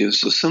that we do.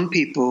 So some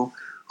people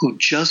who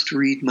just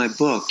read my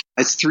book,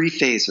 it's 3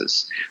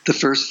 phases. The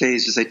first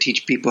phase is I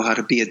teach people how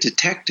to be a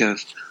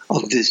detective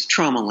of this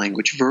trauma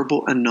language,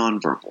 verbal and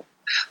nonverbal.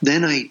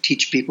 Then I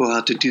teach people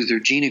how to do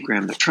their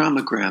genogram, the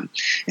traumagram,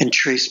 and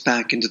trace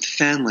back into the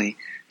family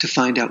to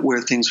find out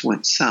where things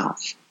went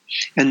south.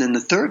 And then the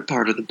third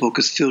part of the book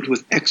is filled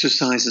with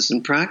exercises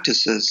and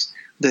practices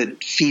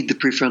that feed the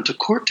prefrontal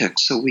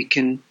cortex so we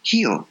can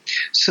heal.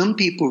 Some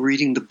people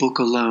reading the book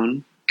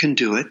alone can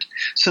do it.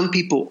 Some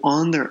people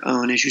on their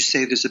own, as you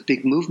say, there's a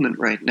big movement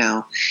right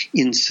now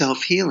in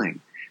self-healing.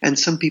 And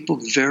some people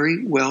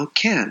very well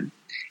can.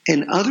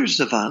 And others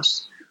of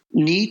us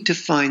need to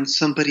find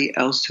somebody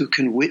else who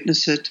can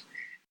witness it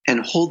and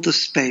hold the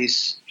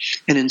space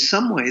and in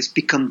some ways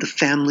become the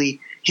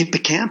family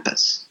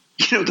hippocampus,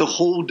 to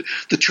hold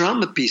the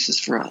trauma pieces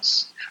for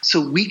us so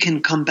we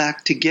can come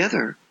back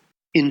together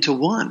into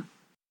one.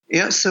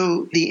 Yeah,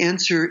 so the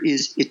answer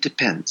is it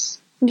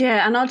depends.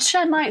 Yeah, and I'll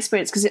share my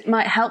experience because it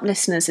might help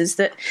listeners, is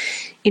that,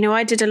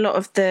 I did a lot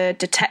of the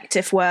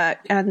detective work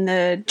and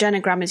the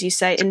genogram, as you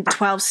say, in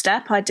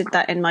 12-step. I did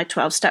that in my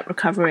 12-step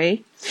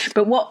recovery.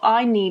 But what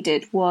I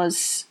needed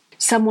was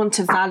someone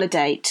to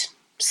validate.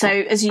 So,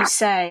 as you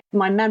say,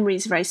 my memory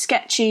is very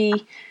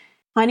sketchy.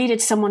 I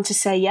needed someone to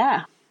say,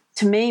 yeah,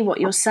 to me,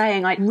 what you're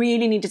saying, I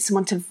really needed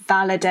someone to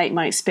validate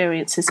my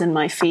experiences and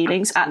my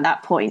feelings at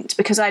that point,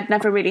 because I'd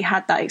never really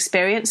had that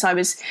experience. I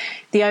was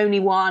the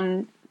only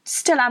one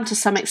still am to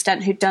some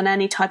extent, who'd done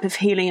any type of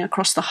healing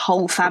across the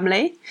whole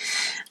family.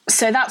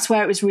 So that's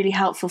where it was really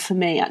helpful for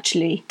me,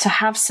 actually, to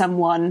have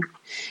someone.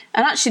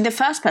 And actually, the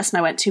first person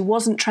I went to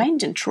wasn't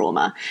trained in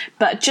trauma,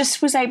 but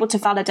just was able to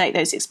validate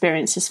those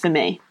experiences for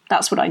me.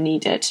 That's what I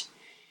needed.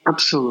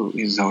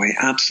 Absolutely, Zoe,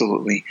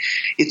 absolutely.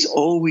 It's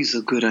always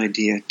a good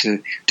idea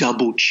to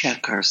double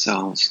check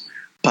ourselves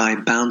by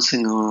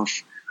bouncing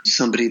off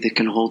somebody that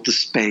can hold the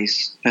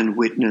space and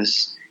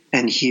witness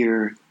and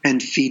hear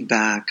and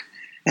feedback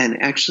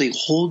and actually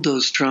hold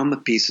those trauma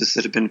pieces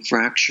that have been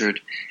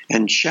fractured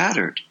and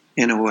shattered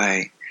in a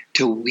way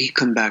till we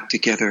come back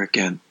together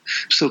again.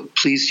 So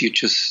please, you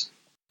just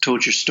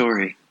told your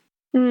story.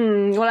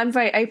 Well, I'm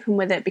very open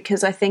with it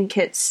because I think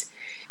it's,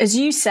 as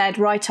you said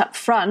right up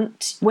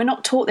front, we're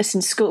not taught this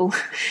in school.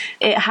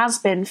 It has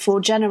been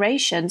for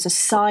generations a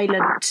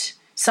silent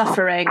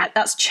suffering.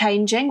 That's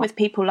changing with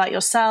people like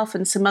yourself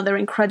and some other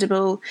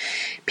incredible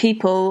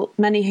people,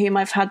 many whom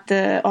I've had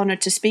the honour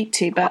to speak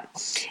to, but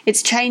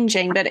it's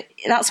changing. But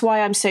that's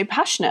why I'm so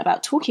passionate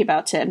about talking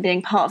about it and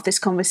being part of this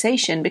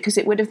conversation, because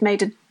it would have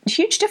made a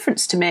huge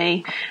difference to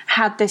me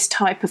had this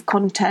type of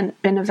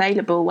content been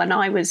available when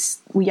I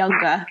was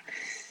younger.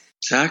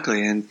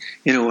 Exactly. And,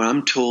 when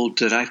I'm told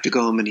that I have to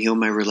go home and heal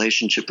my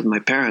relationship with my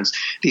parents,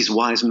 these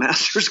wise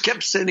masters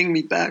kept sending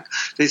me back.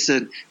 They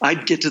said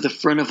I'd get to the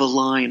front of a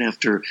line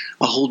after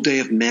a whole day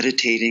of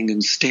meditating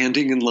and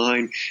standing in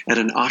line at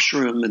an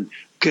ashram and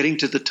getting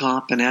to the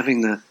top and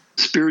having the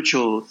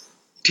spiritual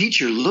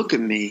teacher look at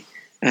me.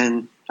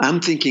 And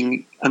I'm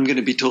thinking I'm going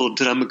to be told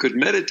that I'm a good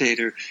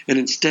meditator. And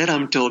instead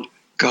I'm told,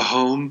 go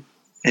home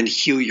and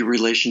heal your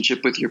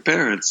relationship with your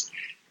parents.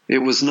 It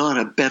was not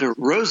a bed of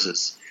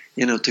roses.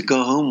 To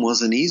go home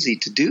wasn't easy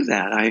to do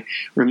that. I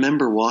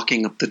remember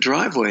walking up the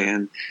driveway,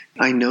 and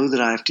I know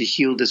that I have to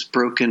heal this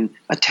broken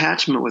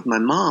attachment with my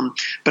mom,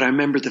 but I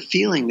remember the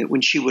feeling that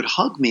when she would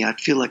hug me, I'd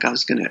feel like I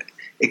was going to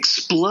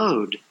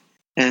explode.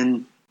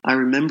 And I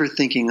remember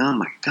thinking, oh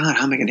my God,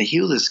 how am I going to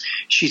heal this?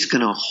 She's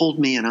going to hold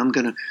me and I'm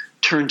going to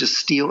turn to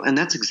steel. And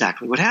that's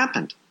exactly what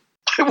happened.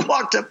 I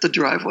walked up the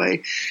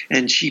driveway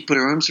and she put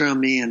her arms around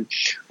me, and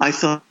I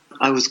thought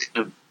I was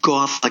going to go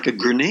off like a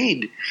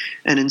grenade.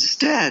 And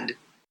instead,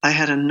 I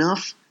had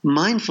enough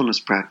mindfulness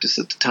practice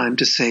at the time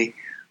to say,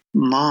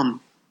 Mom,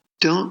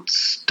 don't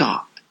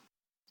stop.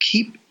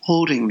 Keep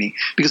holding me,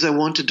 because I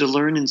wanted to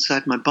learn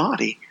inside my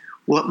body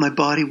what my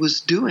body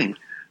was doing,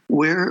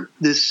 where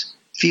this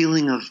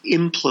feeling of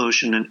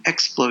implosion and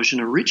explosion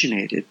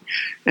originated.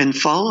 And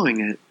following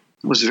it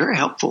was very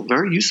helpful,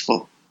 very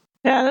useful.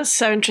 Yeah, that's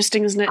so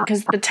interesting, isn't it?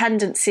 Because the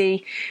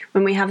tendency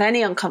when we have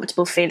any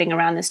uncomfortable feeling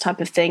around this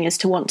type of thing is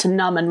to want to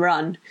numb and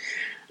run,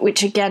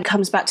 which again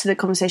comes back to the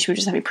conversation we were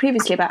just having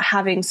previously about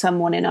having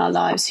someone in our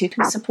lives who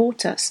can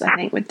support us, I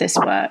think, with this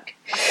work.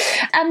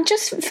 And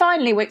just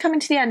finally, we're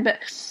coming to the end, but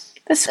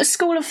there's a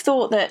school of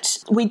thought that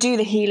we do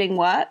the healing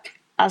work,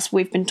 as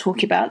we've been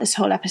talking about this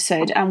whole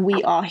episode, and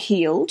we are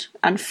healed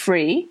and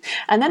free.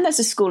 And then there's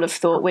a school of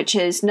thought which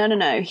is,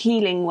 no,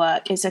 healing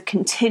work is a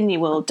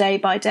continual,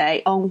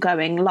 day-by-day,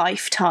 ongoing,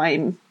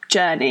 lifetime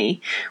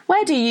journey.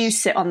 Where do you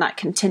sit on that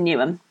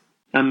continuum?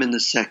 I'm in the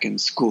second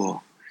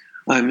school.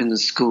 I'm in the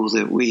school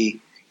that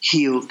we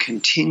heal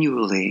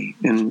continually.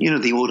 And,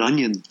 the old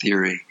onion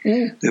theory,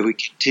 that we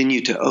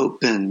continue to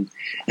open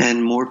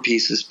and more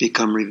pieces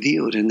become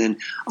revealed. And then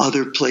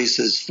other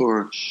places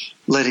for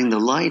letting the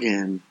light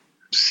in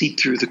seep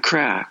through the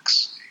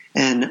cracks.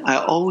 And I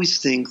always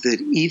think that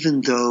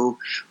even though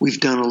we've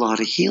done a lot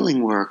of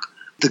healing work,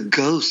 the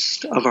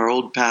ghost of our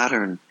old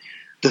pattern,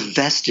 the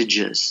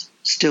vestiges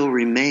still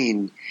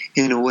remain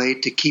in a way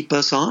to keep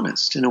us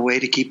honest, in a way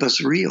to keep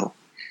us real.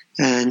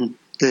 And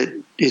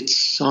that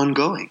it's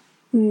ongoing.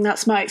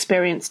 That's my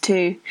experience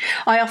too.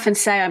 I often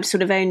say I'm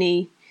sort of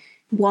only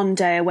one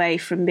day away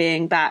from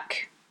being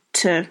back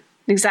to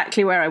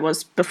exactly where I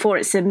was before.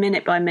 It's a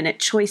minute-by-minute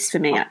choice for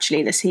me,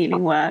 actually, this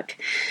healing work.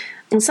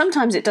 And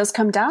sometimes it does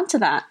come down to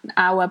that,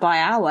 hour by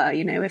hour,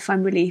 if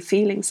I'm really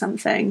feeling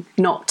something,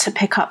 not to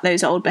pick up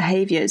those old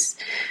behaviours.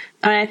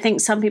 And I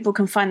think some people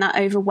can find that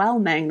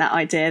overwhelming, that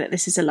idea that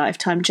this is a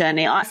lifetime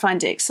journey. I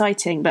find it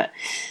exciting, but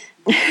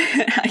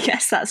I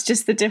guess that's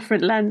just the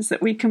different lens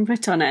that we can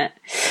put on it.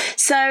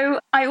 So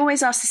I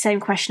always ask the same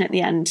question at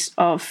the end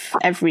of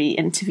every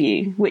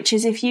interview, which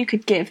is, if you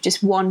could give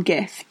just one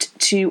gift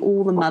to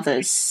all the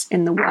mothers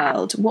in the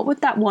world, what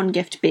would that one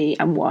gift be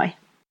and why?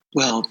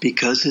 Well,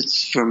 because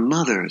it's for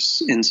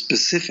mothers in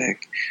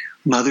specific,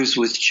 mothers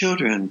with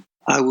children,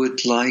 I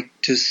would like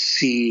to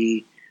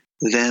see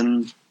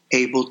them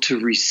able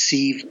to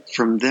receive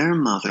from their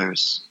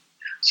mothers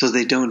so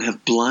they don't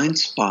have blind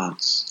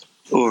spots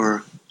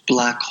or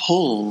black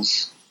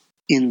holes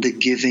in the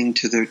giving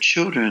to their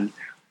children,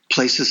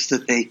 places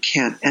that they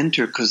can't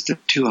enter because they're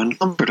too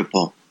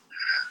uncomfortable.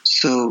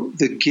 So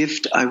the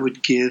gift I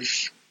would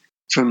give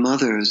for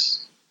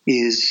mothers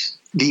is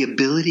the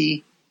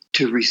ability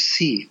to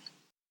receive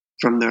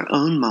from their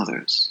own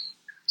mothers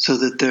so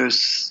that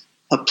there's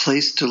a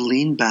place to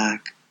lean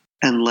back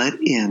and let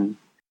in,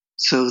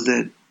 so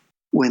that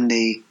when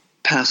they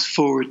pass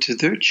forward to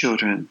their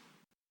children,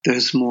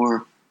 there's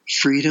more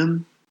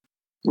freedom,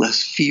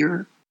 less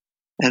fear,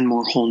 and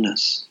more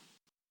wholeness.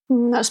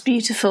 That's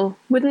beautiful.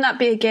 Wouldn't that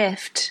be a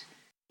gift?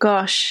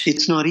 Gosh.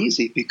 It's not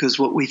easy because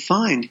what we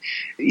find,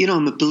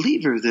 I'm a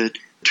believer that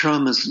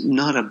trauma is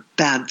not a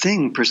bad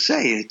thing per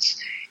se.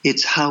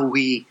 It's how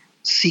we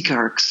seek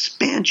our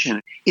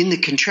expansion. In the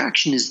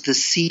contraction is the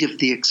seed of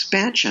the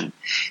expansion.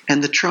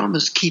 And the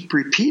traumas keep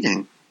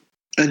repeating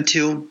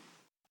until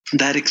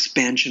that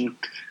expansion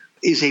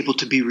is able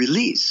to be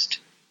released.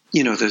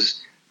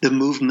 There's the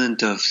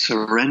movement of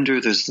surrender.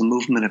 There's the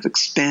movement of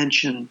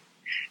expansion.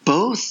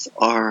 Both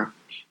are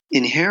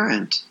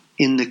inherent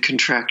in the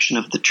contraction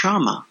of the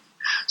trauma.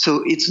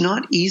 So it's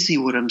not easy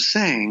what I'm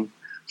saying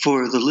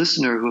for the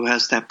listener who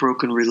has that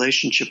broken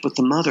relationship with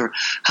the mother.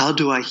 How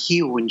do I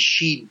heal when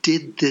she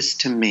did this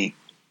to me?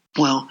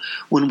 Well,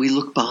 when we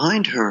look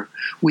behind her,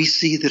 we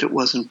see that it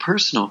wasn't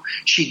personal.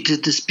 She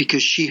did this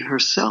because she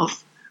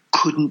herself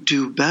couldn't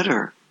do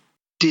better,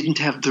 didn't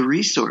have the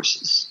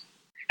resources,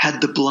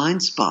 had the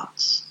blind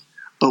spots.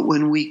 But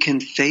when we can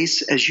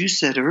face, as you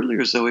said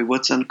earlier, Zoe,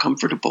 what's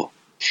uncomfortable,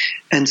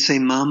 and say,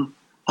 Mom,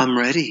 I'm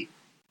ready.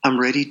 I'm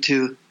ready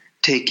to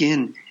take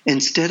in,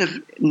 instead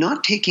of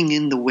not taking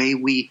in the way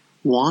we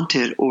want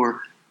it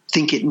or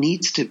think it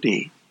needs to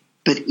be,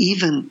 but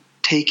even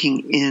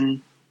taking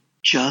in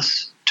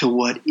just to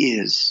what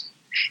is.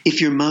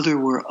 If your mother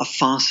were a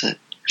faucet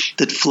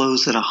that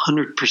flows at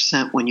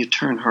 100% when you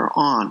turn her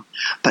on,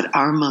 but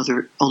our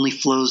mother only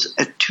flows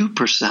at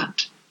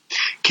 2%,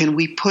 can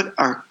we put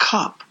our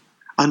cup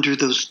under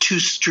those two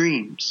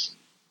streams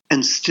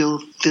and still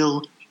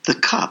fill the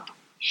cup?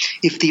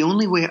 If the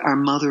only way our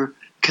mother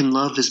can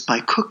love is by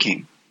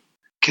cooking,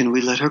 can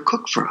we let her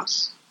cook for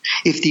us?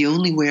 If the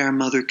only way our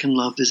mother can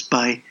love is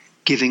by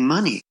giving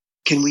money,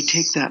 can we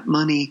take that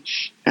money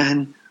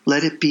and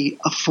let it be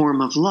a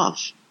form of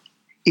love?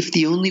 If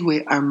the only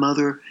way our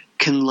mother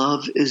can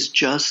love is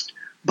just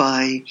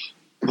by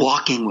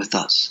walking with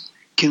us,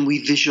 can we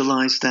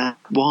visualize that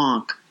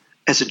walk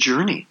as a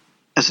journey,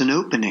 as an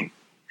opening?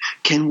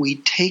 Can we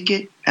take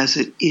it as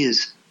it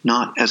is,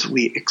 not as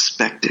we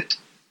expect it?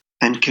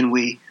 And can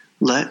we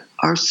let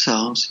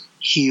ourselves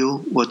heal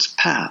what's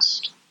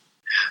past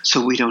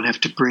so we don't have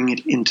to bring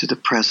it into the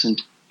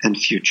present and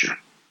future?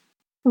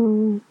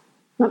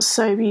 That's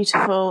so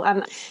beautiful.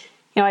 And,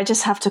 I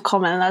just have to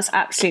comment, and that's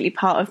absolutely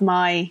part of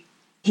my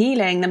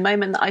healing. The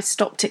moment that I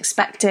stopped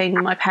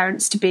expecting my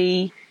parents to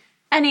be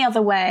any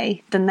other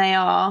way than they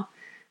are,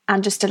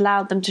 and just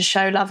allowed them to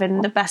show love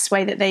in the best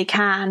way that they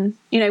can.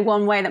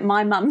 One way that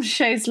my mum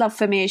shows love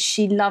for me is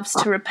she loves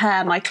to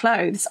repair my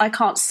clothes. I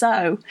can't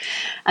sew,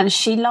 and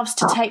she loves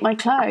to take my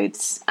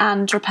clothes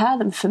and repair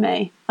them for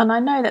me. And I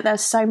know that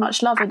there's so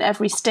much love in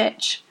every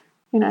stitch.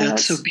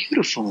 That's so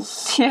beautiful.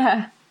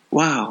 Yeah.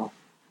 Wow.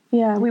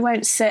 Yeah, we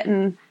won't sit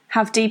and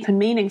have deep and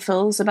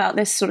meaningfuls about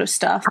this sort of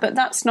stuff, but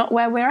that's not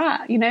where we're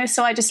at,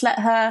 So I just let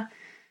her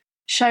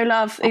show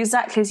love,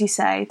 exactly as you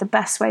say, the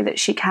best way that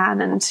she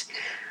can. And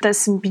there's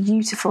some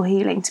beautiful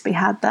healing to be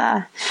had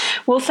there.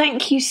 Well,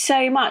 thank you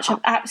so much.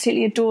 I've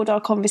absolutely adored our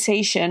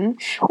conversation.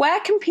 Where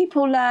can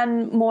people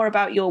learn more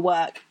about your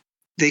work?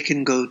 They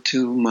can go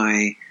to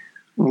my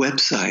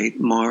website,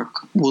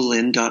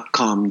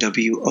 markwolynn.com,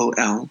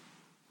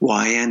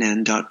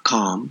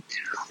 WOLYNN.com,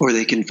 or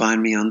they can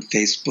find me on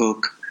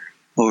Facebook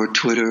or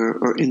Twitter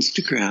or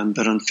Instagram.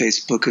 But on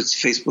Facebook, it's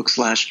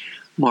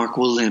Facebook.com/Mark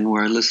Wolynn,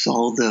 where I list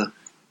all the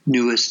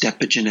newest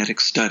epigenetic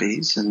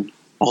studies and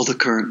all the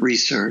current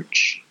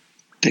research.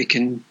 They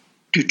can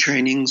do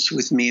trainings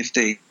with me if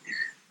they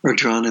are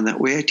drawn in that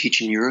way. I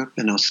teach in Europe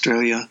and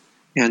Australia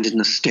and in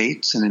the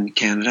States and in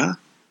Canada.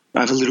 I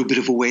have a little bit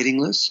of a waiting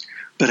list,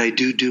 but I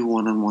do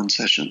one-on-one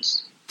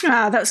sessions.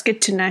 That's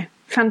good to know.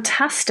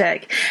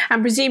 Fantastic.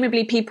 And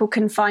presumably people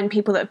can find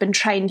people that have been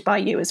trained by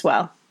you as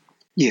well.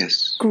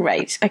 Yes.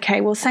 Great.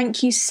 Okay, well,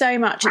 thank you so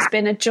much. It's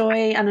been a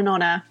joy and an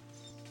honour.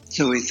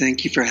 Zoe,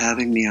 thank you for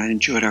having me. I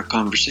enjoyed our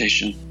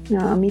conversation.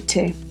 Oh, me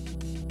too.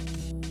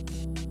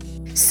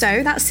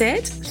 So that's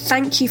it.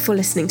 Thank you for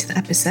listening to the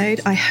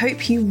episode. I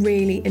hope you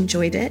really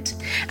enjoyed it.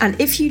 And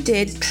if you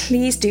did,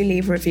 please do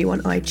leave a review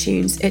on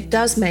iTunes. It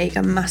does make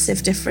a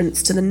massive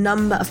difference to the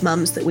number of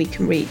mums that we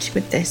can reach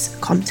with this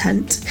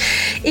content.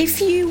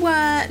 If you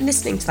were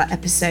listening to that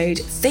episode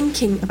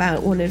thinking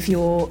about one of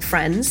your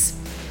friends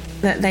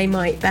that they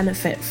might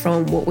benefit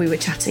from what we were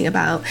chatting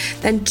about,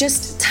 then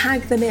just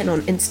tag them in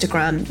on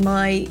Instagram.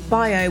 My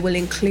bio will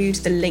include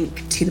the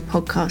link to the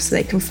podcast so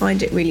they can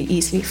find it really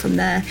easily from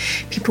there.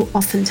 People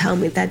often tell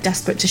me they're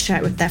desperate to share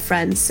it with their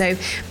friends. So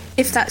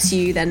if that's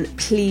you, then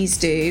please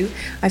do.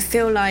 I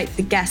feel like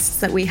the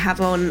guests that we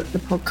have on the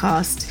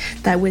podcast,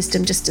 their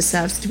wisdom just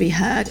deserves to be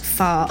heard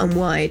far and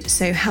wide.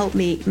 So help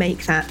me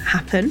make that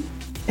happen.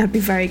 I'd be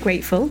very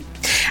grateful.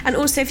 And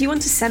also, if you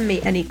want to send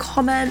me any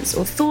comments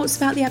or thoughts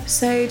about the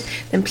episode,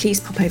 then please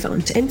pop over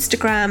onto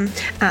Instagram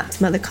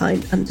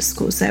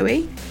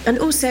 @motherkind_Zoe. And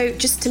also,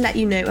 just to let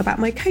you know about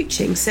my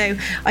coaching. So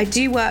I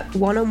do work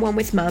one-on-one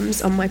with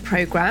mums on my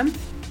program,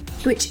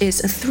 which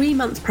is a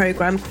 3-month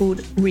program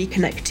called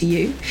Reconnect to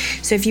You.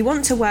 So if you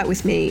want to work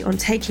with me on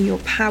taking your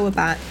power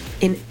back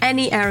in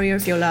any area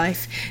of your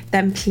life,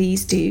 then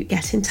please do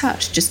get in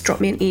touch. Just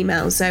drop me an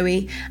email,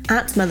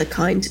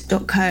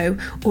 zoe@motherkind.co,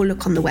 or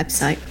look on the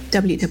website,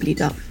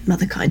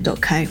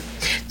 www.motherkind.co.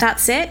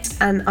 That's it,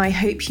 and I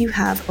hope you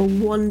have a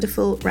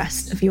wonderful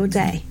rest of your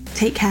day.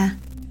 Take care.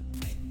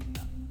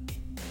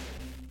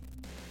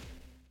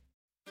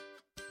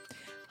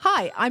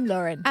 Hi, I'm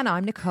Lauren. And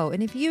I'm Nicole.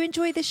 And if you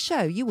enjoy this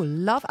show, you will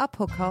love our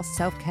podcast,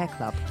 Self-Care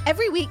Club.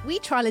 Every week, we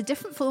trial a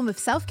different form of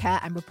self-care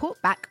and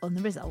report back on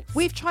the results.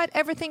 We've tried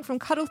everything from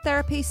cuddle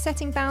therapy,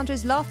 setting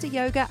boundaries, laughter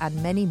yoga, and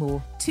many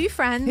more. Two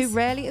friends who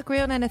rarely agree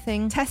on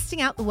anything,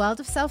 testing out the world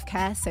of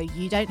self-care so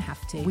you don't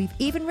have to. We've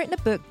even written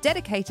a book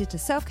dedicated to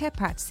self-care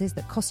practices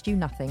that cost you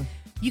nothing.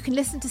 You can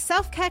listen to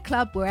Self-Care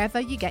Club wherever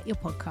you get your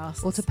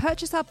podcasts. Or to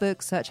purchase our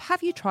book, search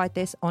Have You Tried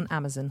This on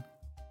Amazon.